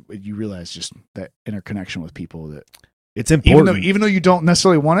you realize just that interconnection with people, that it's important. Even though you don't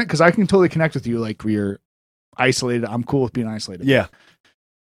necessarily want it, because I can totally connect with you. Like, where you're isolated. I'm cool with being isolated. Yeah.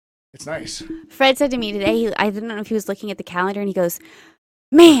 It's nice. Fred said to me today, I didn't know if he was looking at the calendar, and he goes,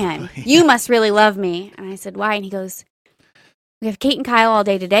 "Man, you must really love me." And I said, "Why?" And he goes, "We have Kate and Kyle all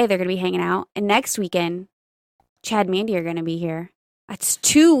day today. They're going to be hanging out. And next weekend, Chad and Mandy are going to be here. That's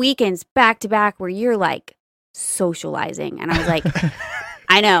 2 weekends back to back where you're like socializing." And I was like,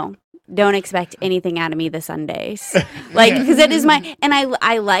 I know. Don't expect anything out of me the Sundays. Like, because it is and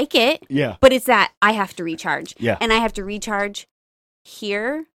I like it. Yeah. But it's that I have to recharge. Yeah. And I have to recharge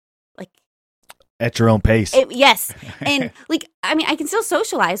here. Like, at your own pace. Yes. And like, I mean, I can still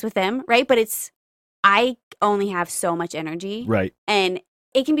socialize with them, right? But I only have so much energy. Right. And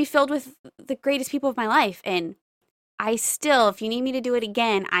it can be filled with the greatest people of my life. And I still, if you need me to do it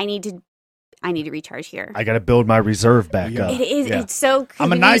again, I need to recharge here. I got to build my reserve back up. It is. Yeah. It's so crazy.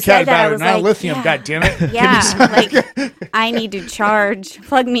 I'm a NiCad battery, not a lithium. Yeah, God damn it. Yeah. Like, I need to charge.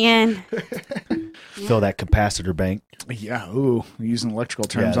 Plug me in. Fill that capacitor bank. Yeah. Ooh, we're using electrical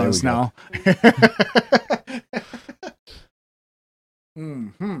terms on us now. Hmm.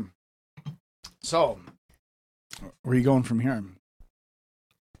 So, where are you going from here?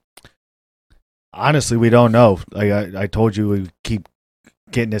 Honestly, we don't know. Like I told you, we keep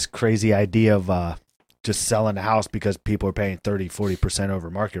getting this crazy idea of just selling the house because people are paying 30-40% over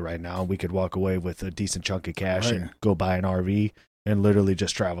market right now. We could walk away with a decent chunk of cash and go buy an RV and literally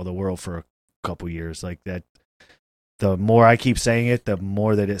just travel the world for a couple years. Like that. The more I keep saying it, the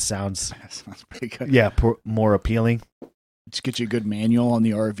more that it sounds pretty good. Yeah, more appealing. Just get you a good manual on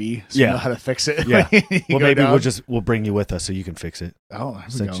the RV, so you know how to fix it. Yeah. Well, maybe we'll bring you with us so you can fix it. Oh,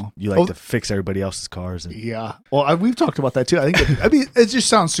 there we go. You like to fix everybody else's cars. Yeah. Well, we've talked about that too. I think. It just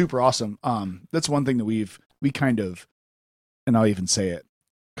sounds super awesome. That's one thing that we kind of, and I'll even say it,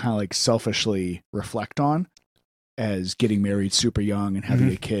 kind of like selfishly reflect on, as getting married super young and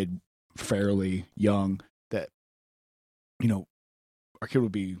having a kid fairly young. That, our kid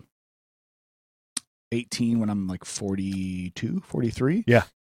would be 18 when I'm like 42, 43. Yeah.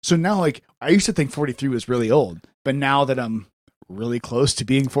 So now, like, I used to think 43 was really old, but now that I'm really close to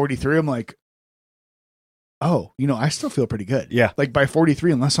being 43, I'm like, oh, I still feel pretty good. Yeah. Like by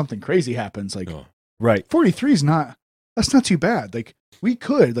 43, unless something crazy happens, like, right. 43 is that's not too bad. Like, we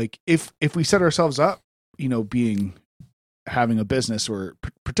could, like, if we set ourselves up, having a business, or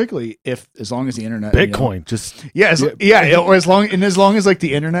particularly as long as the internet, Bitcoin, or as long as like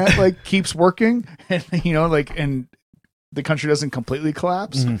the internet like keeps working, and and the country doesn't completely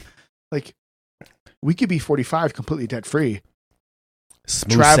collapse, like, we could be 45 completely debt free,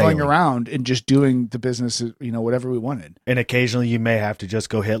 traveling around and just doing the business, whatever we wanted. And occasionally you may have to just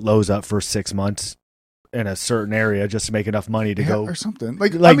go hit Lowe's up for 6 months in a certain area just to make enough money to go or something.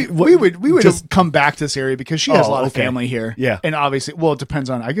 Like I mean, we would just come back to this area because she has a lot of family here. Yeah. And obviously, well, it depends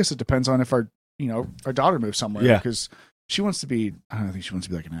on if our daughter moves somewhere, because she wants to be, I don't think she wants to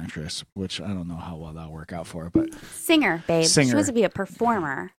be like an actress, which I don't know how well that'll work out for her, but singer, babe. She wants to be a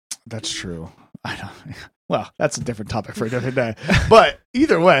performer. That's true. Well, that's a different topic for a different day. But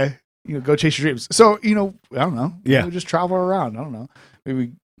either way, go chase your dreams. So, I don't know. Yeah. We'll just travel around. I don't know.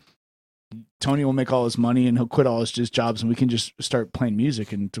 Maybe Tony will make all his money and he'll quit all his jobs, and we can just start playing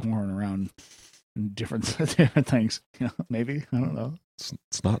music and touring around and different things. Maybe, I don't know.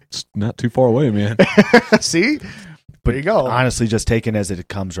 It's not too far away, man. See, but there you go. Honestly, just taking as it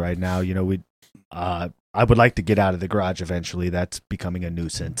comes right now. I would like to get out of the garage eventually. That's becoming a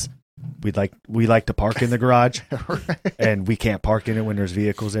nuisance. We like to park in the garage, and we can't park in it when there's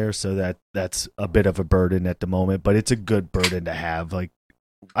vehicles there. So that's a bit of a burden at the moment, but it's a good burden to have. Like,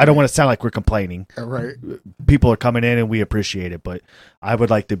 I don't want to sound like we're complaining. Right. People are coming in and we appreciate it, but I would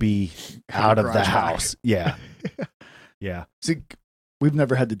like to be out of the house. Yeah. Yeah. See, we've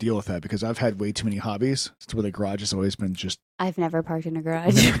never had to deal with that because I've had way too many hobbies to where the garage has always been just. I've never parked in a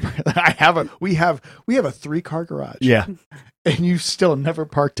garage. We have a 3-car garage. Yeah. And you still never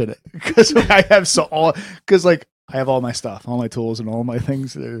parked in it because I have I have all my stuff, all my tools and all my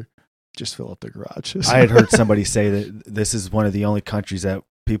things there. just fill up the garage. I had heard somebody say that this is one of the only countries that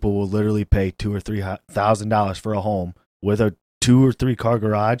people will literally pay $2,000 or $3,000 for a home with a 2 or 3 car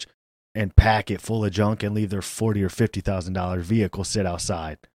garage and pack it full of junk and leave their $40,000 or $50,000 vehicle sit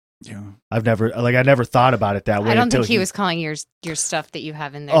outside. Yeah. I never thought about it that way. I don't until think he was calling your stuff that you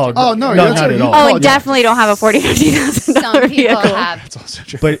have in there. Oh, junk. Oh no, No, that's not what at he all. Oh, called and it. definitely don't have a $40,000 Some people vehicle. have. That's also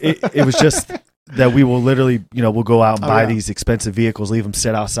true. But it was just that we will literally, we'll go out and Oh, buy yeah. these expensive vehicles, leave them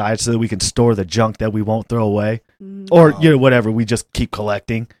sit outside so that we can store the junk that we won't throw away. Mm. Or, whatever. We just keep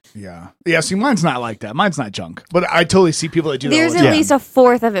collecting. Yeah. See, mine's not like that. Mine's not junk. But I totally see people that do There's that. at all the least time. a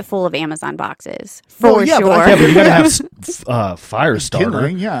fourth of it full of Amazon boxes. For Well, yeah, sure. but Yeah, but you got to have fire starter.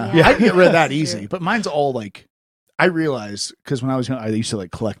 Kindling, yeah. Yeah. I get rid of that That's easy. true. But mine's all like, I realized because when I was young, I used to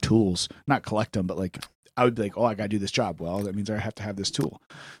like collect tools, not collect them, but like I would be like, oh, I got to do this job. Well, that means I have to have this tool.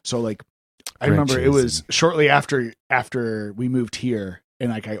 So like, I remember it was shortly after we moved here, and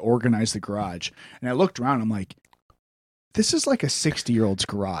like I organized the garage, and I looked around. I'm like, this is like a 60-year-old's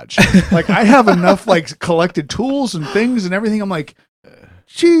garage. Like I have enough like collected tools and things and everything. I'm like,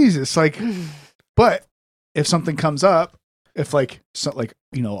 Jesus, like, but if something comes up, if like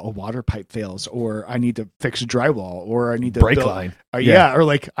a water pipe fails, or I need to fix a drywall, or I need to brake build, line. or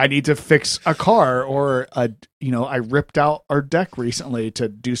like I need to fix a car, or I ripped out our deck recently to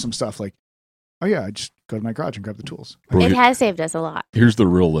do some stuff. Like, oh yeah, I just go to my garage and grab the tools. Bro, It has saved us a lot. here's the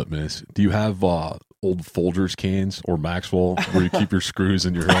real litmus. Do you have old Folgers cans or Maxwell where you keep your screws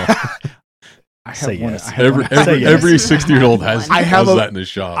in your I Say have one. yes. I have one- Say yes. every 60-year-old has I have has a- that in his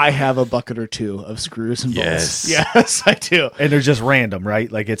shop. I have a bucket or two of screws and bolts. Yes. Yes, I do. And they're just random,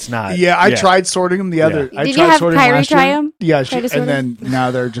 right? Like it's not. Yeah, I tried sorting them the other. I Did tried you have sorting them Kyrie last try year. 'em? Yeah, Try to sort and then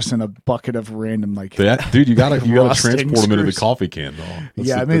now they're just in a bucket of random like. Dude, you gotta Rusting transport them into the screws. coffee can though.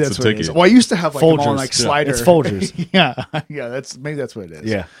 Yeah, maybe that's the what it is. ticket. Well, I used to have like them all in, Folgers. like Yeah. slider. It's Folgers. yeah. That's what it is.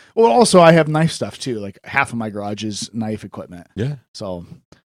 Yeah. Well, also I have knife stuff too. Like half of my garage is knife equipment. Yeah, So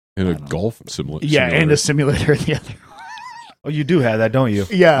and a I don't know. golf simulator. yeah, and a simulator in the other. Oh, you do have that, don't you?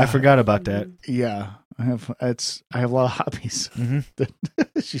 Yeah, I forgot about that. Yeah, I have a lot of hobbies. hmm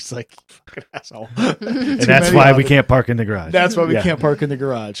She's like, fucking asshole. And that's why we can't park in the garage. That's why we Yeah. can't park in the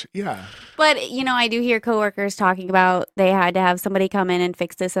garage. Yeah. But, I do hear coworkers talking about they had to have somebody come in and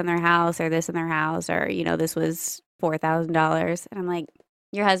fix this in their house or this in their house or, this was $4,000. And I'm like,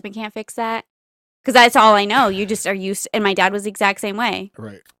 your husband can't fix that? Because that's all I know. You just are used. And my dad was the exact same way.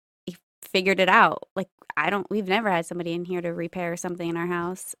 Right. He figured it out. Like, we've never had somebody in here to repair something in our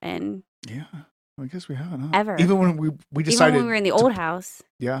house. And Yeah. I guess we haven't. Huh? Ever. Even when we decided. even when we were in the old house.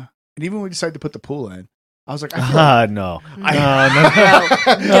 Yeah. And even when we decided to put the pool in, I was like, I feel like No.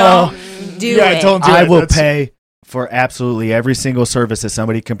 I- No. Don't do Yeah, it. don't do I it. will That's- pay for absolutely every single service that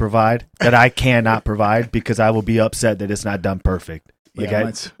somebody can provide that I cannot provide because I will be upset that it's not done perfect. Like Yeah,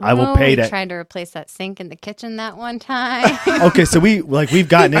 that's- I will pay we that. tried to replace that sink in the kitchen that one time. Okay, so we've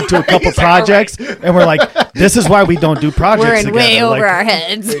gotten into a couple projects and we're like, this is why we don't do projects We're in together. way over Like, our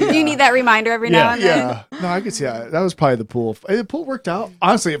heads. You need that reminder every now and then. Yeah. No, I could see that. That was probably the pool. The pool worked out.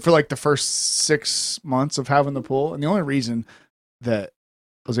 Honestly, for like the first 6 months of having the pool. And the only reason that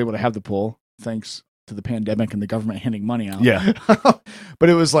I was able to have the pool, thanks to the pandemic and the government handing money out. Yeah. But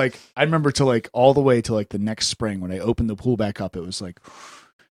it was like, I remember to like all the way to like the next spring when I opened the pool back up, it was like,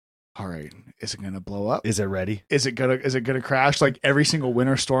 all right, is it going to blow up? Is it ready? Is it gonna crash? Like every single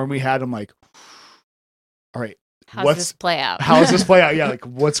winter storm we had, I'm like, all right, How's What's- this play out? how does this play out? Yeah, like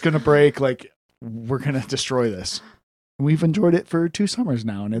what's gonna break? Like we're gonna destroy this. We've enjoyed it for 2 summers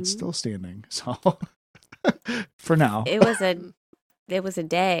now, and it's Mhm. still standing. So for now, It was a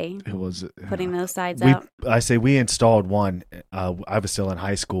day it was putting those sides We up. I say we installed one. I was still in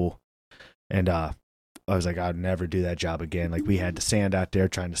high school, and I was like, I'd never do that job again. Like we had to sand out there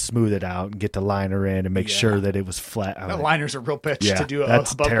trying to smooth it out and get the liner in and make Yeah. sure that it was flat. I'm That like, liner's a real bitch Yeah, to do a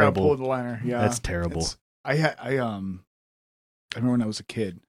that's above ground terrible. pool with the liner. Yeah, That's terrible. I remember when I was a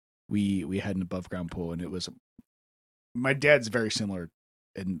kid, we had an above ground pool, and it was my dad's very similar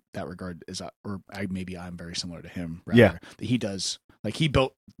in that regard. I'm very similar to him. Rather, Yeah. that he does like he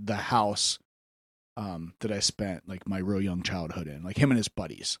built the house that I spent like my real young childhood in, like him and his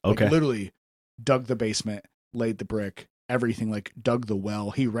buddies. Like, Okay. literally dug the basement, laid the brick, everything, like dug the well.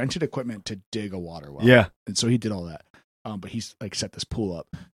 He rented equipment to dig a water well. Yeah. And so he did all that. But he's like set this pool up,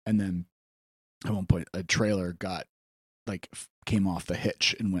 and then at one point a trailer came off the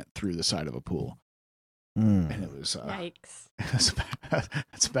hitch and went through the side of a pool, Mm. and it was Yikes.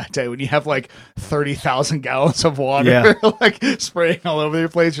 it's a bad day when you have like 30,000 gallons of water Yeah. like spraying all over your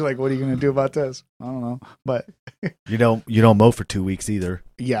place. You're like, what are you going to do about this? I don't know, but You don't mow for 2 weeks either.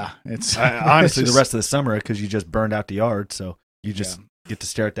 yeah, it's Honestly, it's the rest of the summer because you just burned out the yard, so you just get to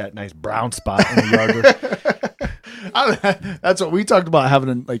stare at that nice brown spot in the yard. That's what we talked about,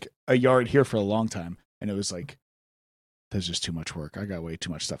 having like a yard here for a long time, and it was like, there's just too much work. I got way too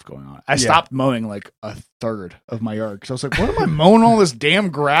much stuff going on. I stopped mowing like a third of my yard because I was like, what am I mowing all this damn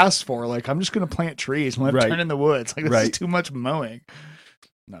grass for? Like, I'm just going to plant trees when I turn in the woods. Like, this is too much mowing.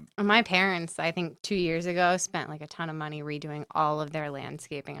 My parents, I think 2 years ago, spent like a ton of money redoing all of their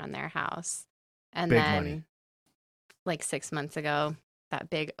landscaping on their house. And Big then money. like 6 months ago, that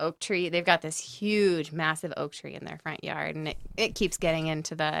big oak tree, they've got this huge, massive oak tree in their front yard, and it keeps getting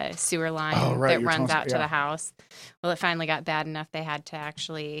into the sewer line that runs out to the house. Well, it finally got bad enough they had to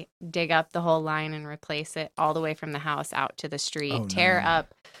actually dig up the whole line and replace it all the way from the house out to the street, tear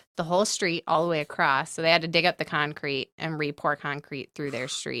up the whole street all the way across. So they had to dig up the concrete and re-pour concrete through their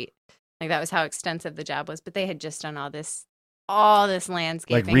street. Like, that was how extensive the job was. But they had just done all this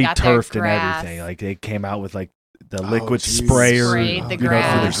landscaping, like got their returfed and grass. everything. Like they came out with like the liquid sprayer, Sprayed the for the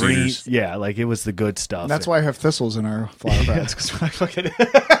grass. green. Yeah, like it was the good stuff. That's why I have thistles in our flower beds, because I fucking.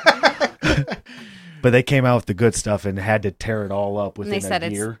 But they came out with the good stuff and had to tear it all up And within they said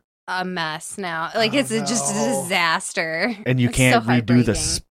a year. it's a mess now. Like, it's just a disaster. And you It's can't so redo the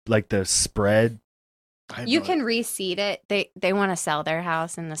heartbreaking. the spread. You can reseed it. They want to sell their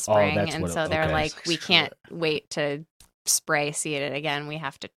house in the spring, that's and what so they're okay. like, we can't wait to spray seed it again. We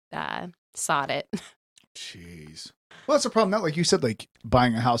have to sod it. Jeez. Well, that's the problem. Not like you said, like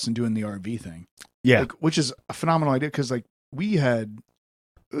buying a house and doing the RV thing. Yeah. Like, which is a phenomenal idea, because like it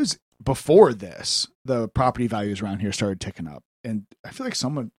was before this, the property values around here started ticking up, and I feel like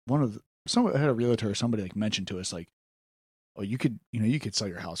someone had a realtor or somebody like mentioned to us like, oh, you could sell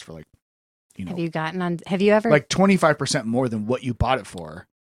your house for like, Have you ever like 25% more than what you bought it for,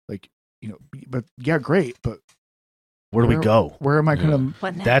 like, but yeah, great, but Where do we go? where am I gonna?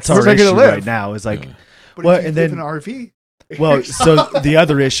 What next? That's Where's our I gonna issue live? right now. Is like, But well, if you and live then in an RV. well, so the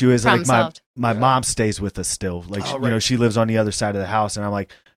other issue is Problem like solved. my mom stays with us still. Like, Oh, right. she lives on the other side of the house, and I'm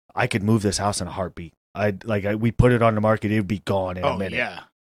like, I could move this house in a heartbeat. We put it on the market, it'd be gone in a minute. Yeah.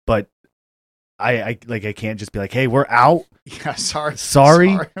 But I can't just be like, hey, we're out. Yeah,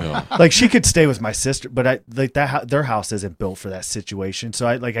 sorry. Yeah. Like, she could stay with my sister, but their house isn't built for that situation. So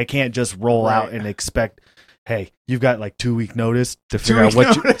I can't just roll out and expect, hey, you've got like 2 week notice to figure out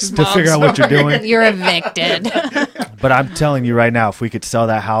what you're doing. You're evicted. But I'm telling you right now, if we could sell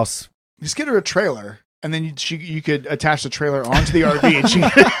that house, Just get her a trailer, and then you could attach the trailer onto the RV, and she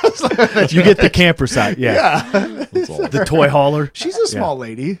you get the camper side. Yeah. yeah. That's all. The toy hauler. She's a small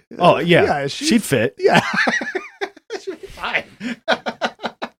lady. Oh, yeah. she'd She'd fit. Yeah. She'd be fine.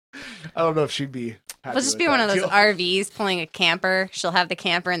 I don't know if she'd be. happy We'll just with be one that of those deal. RVs pulling a camper. She'll have the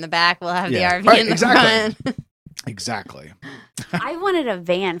camper in the back. We'll have Yeah. the RV Right, in the exactly. front. Exactly. I wanted a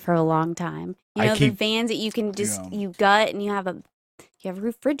van for a long time. The vans that you can just you gut, and you have a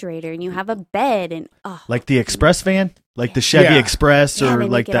refrigerator, and you have a bed, and Like the Express van, like the Chevy Yeah. Express, Yeah, or they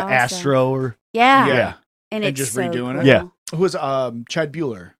like make the it awesome. Astro, or Yeah. and And it's just so redoing it? cool. Yeah. Who was Chad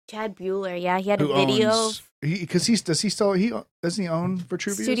Bueller? Chad Bueller, yeah, he had a Who video owns? Doesn't he own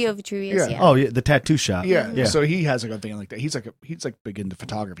Vitruvius? Studio Vitruvius. Yeah. Yeah. oh yeah, the tattoo shop. Yeah. Yeah. So he has like a van like that. He's like big into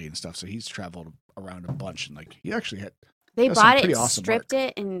photography and stuff. So he's traveled around a bunch, and like he actually had. They That's some bought it, pretty and awesome stripped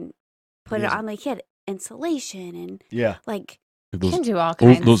it, and put He it has- on. Like, he had insulation and Yeah. like You can Those, do all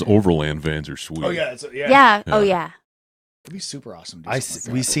kinds. those overland vans are sweet. yeah. yeah. Oh yeah. It'd be super awesome. to do something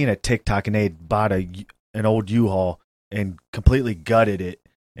like We that. seen a TikTok, and they had bought an old U-Haul and completely gutted it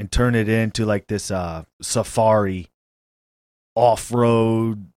and turned it into like this safari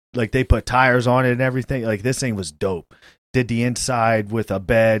off-road. Like, they put tires on it and everything. Like, this thing was dope. Did the inside with a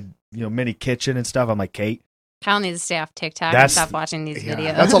bed, mini kitchen and stuff. I'm like, Kate, Kyle needs to stay off TikTok and That's- stop watching these Yeah,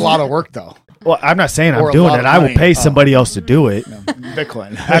 videos. that's a lot of work, though. well, I'm not saying Or I'm a doing lot it. of I will money. pay Oh. somebody else to do it. No,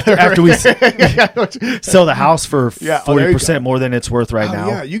 Bitcoin. After we sell the house for Yeah, oh, there you 40% more than it's worth right now.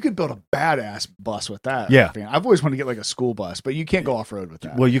 Yeah, you could build a badass bus with that. Yeah. Man, I've always wanted to get like a school bus, but you can't go off road with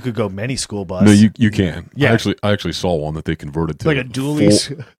that. Well, you could go mini school bus. No, you can. Yeah. I actually saw one that they converted to like a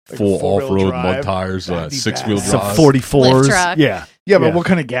dualies, full four-wheel off-road drive. mud tires, That'd be 6-wheel badass. some drive. 44s. Lift truck. Yeah. Yeah, but Yeah. what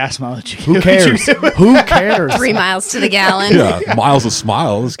kind of gas mileage? Who cares? Who cares? 3 miles to the gallon. Yeah, miles a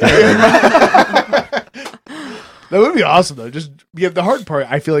smile. This guy. That would be awesome though. Just the hard part.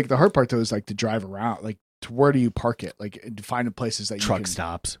 I feel like the hard part though is like to drive around. Like, to where do you park it? Like, to find the places that you Truck can,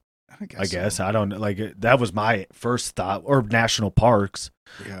 stops. I I guess. so. I don't know. Like, that was my first thought. Or national parks.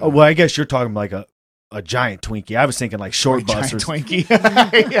 Yeah. Oh, well, I guess you're talking like a giant Twinkie. I was thinking like short bus. Giant Or,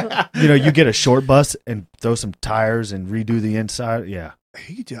 Twinkie. Yeah. you get a short bus and throw some tires and redo the inside. Yeah.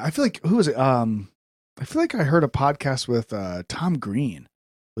 He did. I feel like, who was it? I feel like I heard a podcast with Tom Green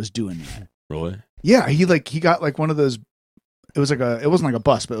was doing that. Really? Yeah, he got like one of those it was like it wasn't like a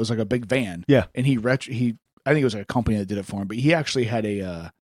bus, but it was like a big van. Yeah. And I think it was like a company that did it for him, but he actually had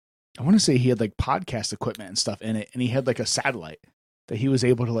I want to say he had like podcast equipment and stuff in it, and he had like a satellite that he was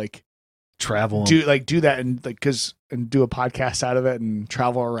able to like travel, do that and like and do a podcast out of it and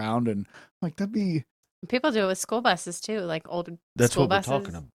travel around, and like that'd be. People do it with school buses too, like old That's school what buses. we're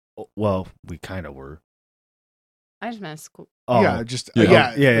talking about. Well, we kind of were. I just meant school. Oh, Yeah, just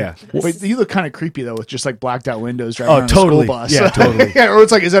yeah. Wait, you look kind of creepy though, with just like blacked out windows driving around totally. a school bus. Yeah, totally. Yeah, or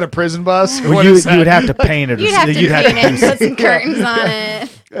it's like, is that a prison bus? Well, What you is that? would have to paint it. Or You'd have to you'd clean it, put some curtains on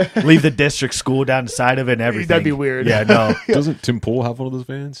it. leave the district school down the side of it and everything. That'd be weird. Yeah, no. Doesn't Tim Pool have one of those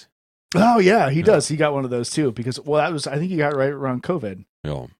vans? Oh yeah, he does. He got one of those too because I think he got it right around COVID.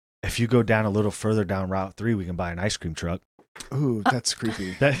 Yeah. If you go down a little further down Route 3, we can buy an ice cream truck. Ooh, that's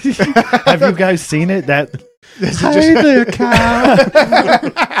creepy. Have you guys seen it?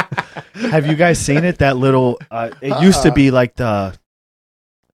 Have you guys seen it? That little. It used to be like the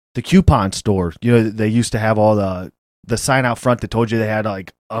coupon store. You know, they used to have all the sign out front that told you they had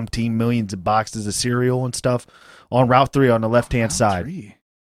like umpteen millions of boxes of cereal and stuff on Route 3 on the left hand side. Is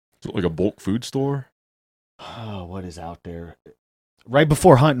it like a bulk food store? Oh, what is out there? Right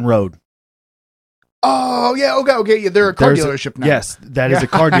before Hunting Road. Oh yeah, okay. Yeah, they're a car dealership now. Yes, that is a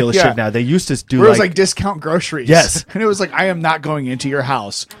car dealership now. They used to do where it was like discount groceries. Yes, and it was like I am not going into your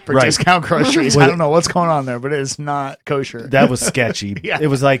house for Right. discount groceries. I don't know what's going on there, but it is not kosher. That was sketchy. Yeah. It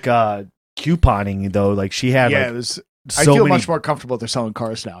was like couponing though. Like she had. Yeah, like, it was. so I feel many- much more comfortable if they're selling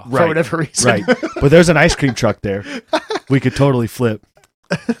cars now for Right. whatever reason. Right, but there's an ice cream truck there. We could totally flip.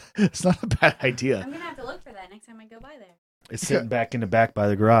 It's not a bad idea. I'm gonna have to look for that next time I go by there. It's sitting back in the back by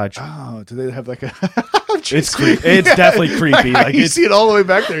the garage. Oh, do they have like a? It's it's definitely creepy. Like you it's, see it all the way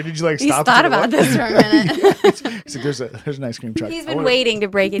back there. Did you like He's stop? thought to about look? this for a minute. He's like, there's an ice cream truck. He's I been wanna- waiting to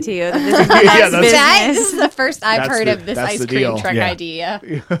break it to you. This is Yeah, his that's- This is the first I've That's heard the- of this that's ice the cream deal. truck Yeah. idea.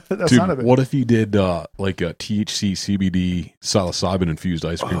 That's Dude, not a bit. what if you did like a THC CBD psilocybin infused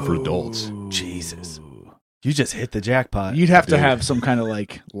ice cream for adults? Jesus. You just hit the jackpot. You'd have to Dude. have some kind of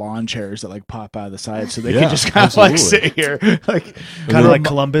like lawn chairs that like pop out of the side, so they Yeah, can just kind of like absolutely. sit here, like kind of like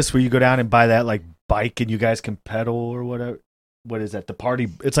Columbus, where you go down and buy that like bike, and you guys can pedal or whatever. What is that? The party?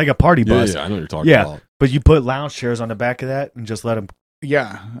 It's like a party Yeah, bus. yeah, I know what you're talking Yeah. about. But you put lounge chairs on the back of that and just let them.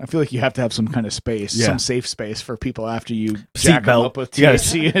 Yeah, I feel like you have to have some kind of space, Yeah. some safe space for people after you jack them Seatbelt. up with You gotta-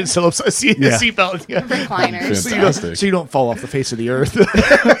 THC and so Yeah. seatbelt. Yeah. Recliners. Fantastic. So you don't fall off the face of the earth.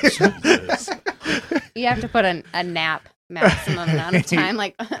 You have to put a nap maximum amount of time,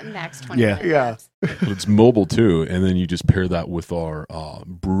 like max 20 Yeah. minutes. Yeah. But it's mobile too, and then you just pair that with our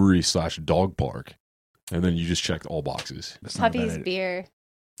brewery/dog park, and then you just check all boxes. That's not a bad Puppies, idea. beer.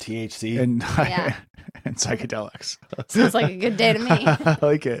 THC. and Yeah. and psychedelics. Sounds like a good day to me. I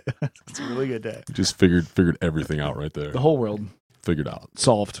like it. It's a really good day. Just figured everything out right there. The whole world Figured out.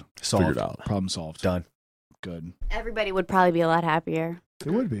 solved. Figured out. Problem solved. Done. Good. Everybody would probably be a lot happier.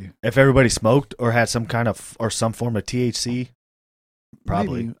 It would be. If everybody smoked or had some kind of or some form of THC,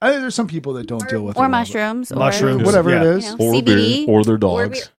 probably. Maybe. I think there's some people that don't deal with it Or well, but- mushrooms. Mushrooms, Or, whatever yeah. it is. You know, Or CBD. or their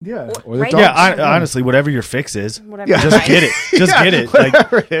dogs. Yeah. Or- Or the right. dogs. Yeah, honestly, whatever your fix is, Whatever. Yeah. just get it. Just Yeah, get it. Like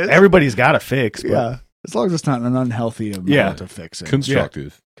whatever it is. everybody's got a fix. But, Yeah. As long as it's not an unhealthy amount Yeah. to fix it.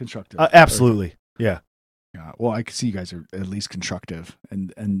 Constructive. Constructive. absolutely. Yeah. Yeah. Well, I can see you guys are at least constructive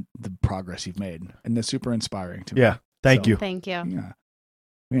and the progress you've made. And that's super inspiring to me. Yeah. Thank So- you. Thank you. Yeah.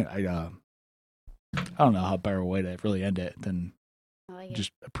 Man, I don't know how better way to really end it than I like it.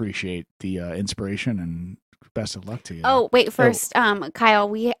 just appreciate the inspiration and best of luck to you. Oh, wait, first,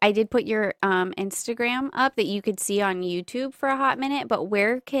 Kyle, I did put your Instagram up that you could see on YouTube for a hot minute, but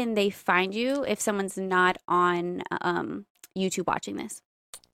where can they find you if someone's not on YouTube watching this?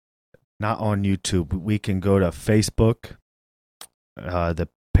 Not on YouTube. We can go to Facebook. The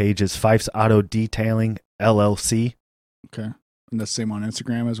page is Fife's Auto Detailing LLC, Okay. And that's the same on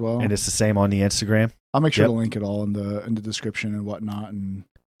Instagram as well. and it's the same on the Instagram. I'll make sure Yep. to link it all in the description and whatnot, and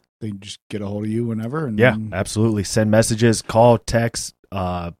they can just get a hold of you whenever. And Yeah, then- absolutely. Send messages, call, text,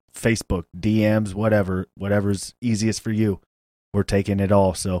 Facebook, DMs, whatever's easiest for you. We're taking it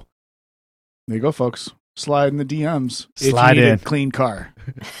all. So there you go, folks. Slide in the DMs. Slide if you need in. a clean car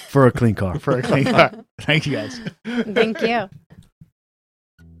for a clean car. for a clean car. Thank you guys. Thank you.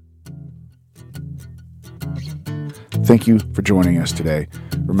 Thank you for joining us today.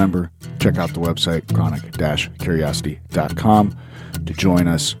 Remember, check out the website chronic-curiosity.com to join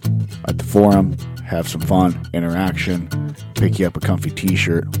us at the forum, have some fun, interaction, pick you up a comfy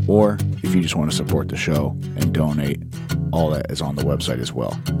t-shirt, or if you just want to support the show and donate, all that is on the website as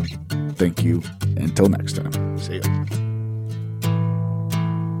well. Thank you. Until next time. See ya.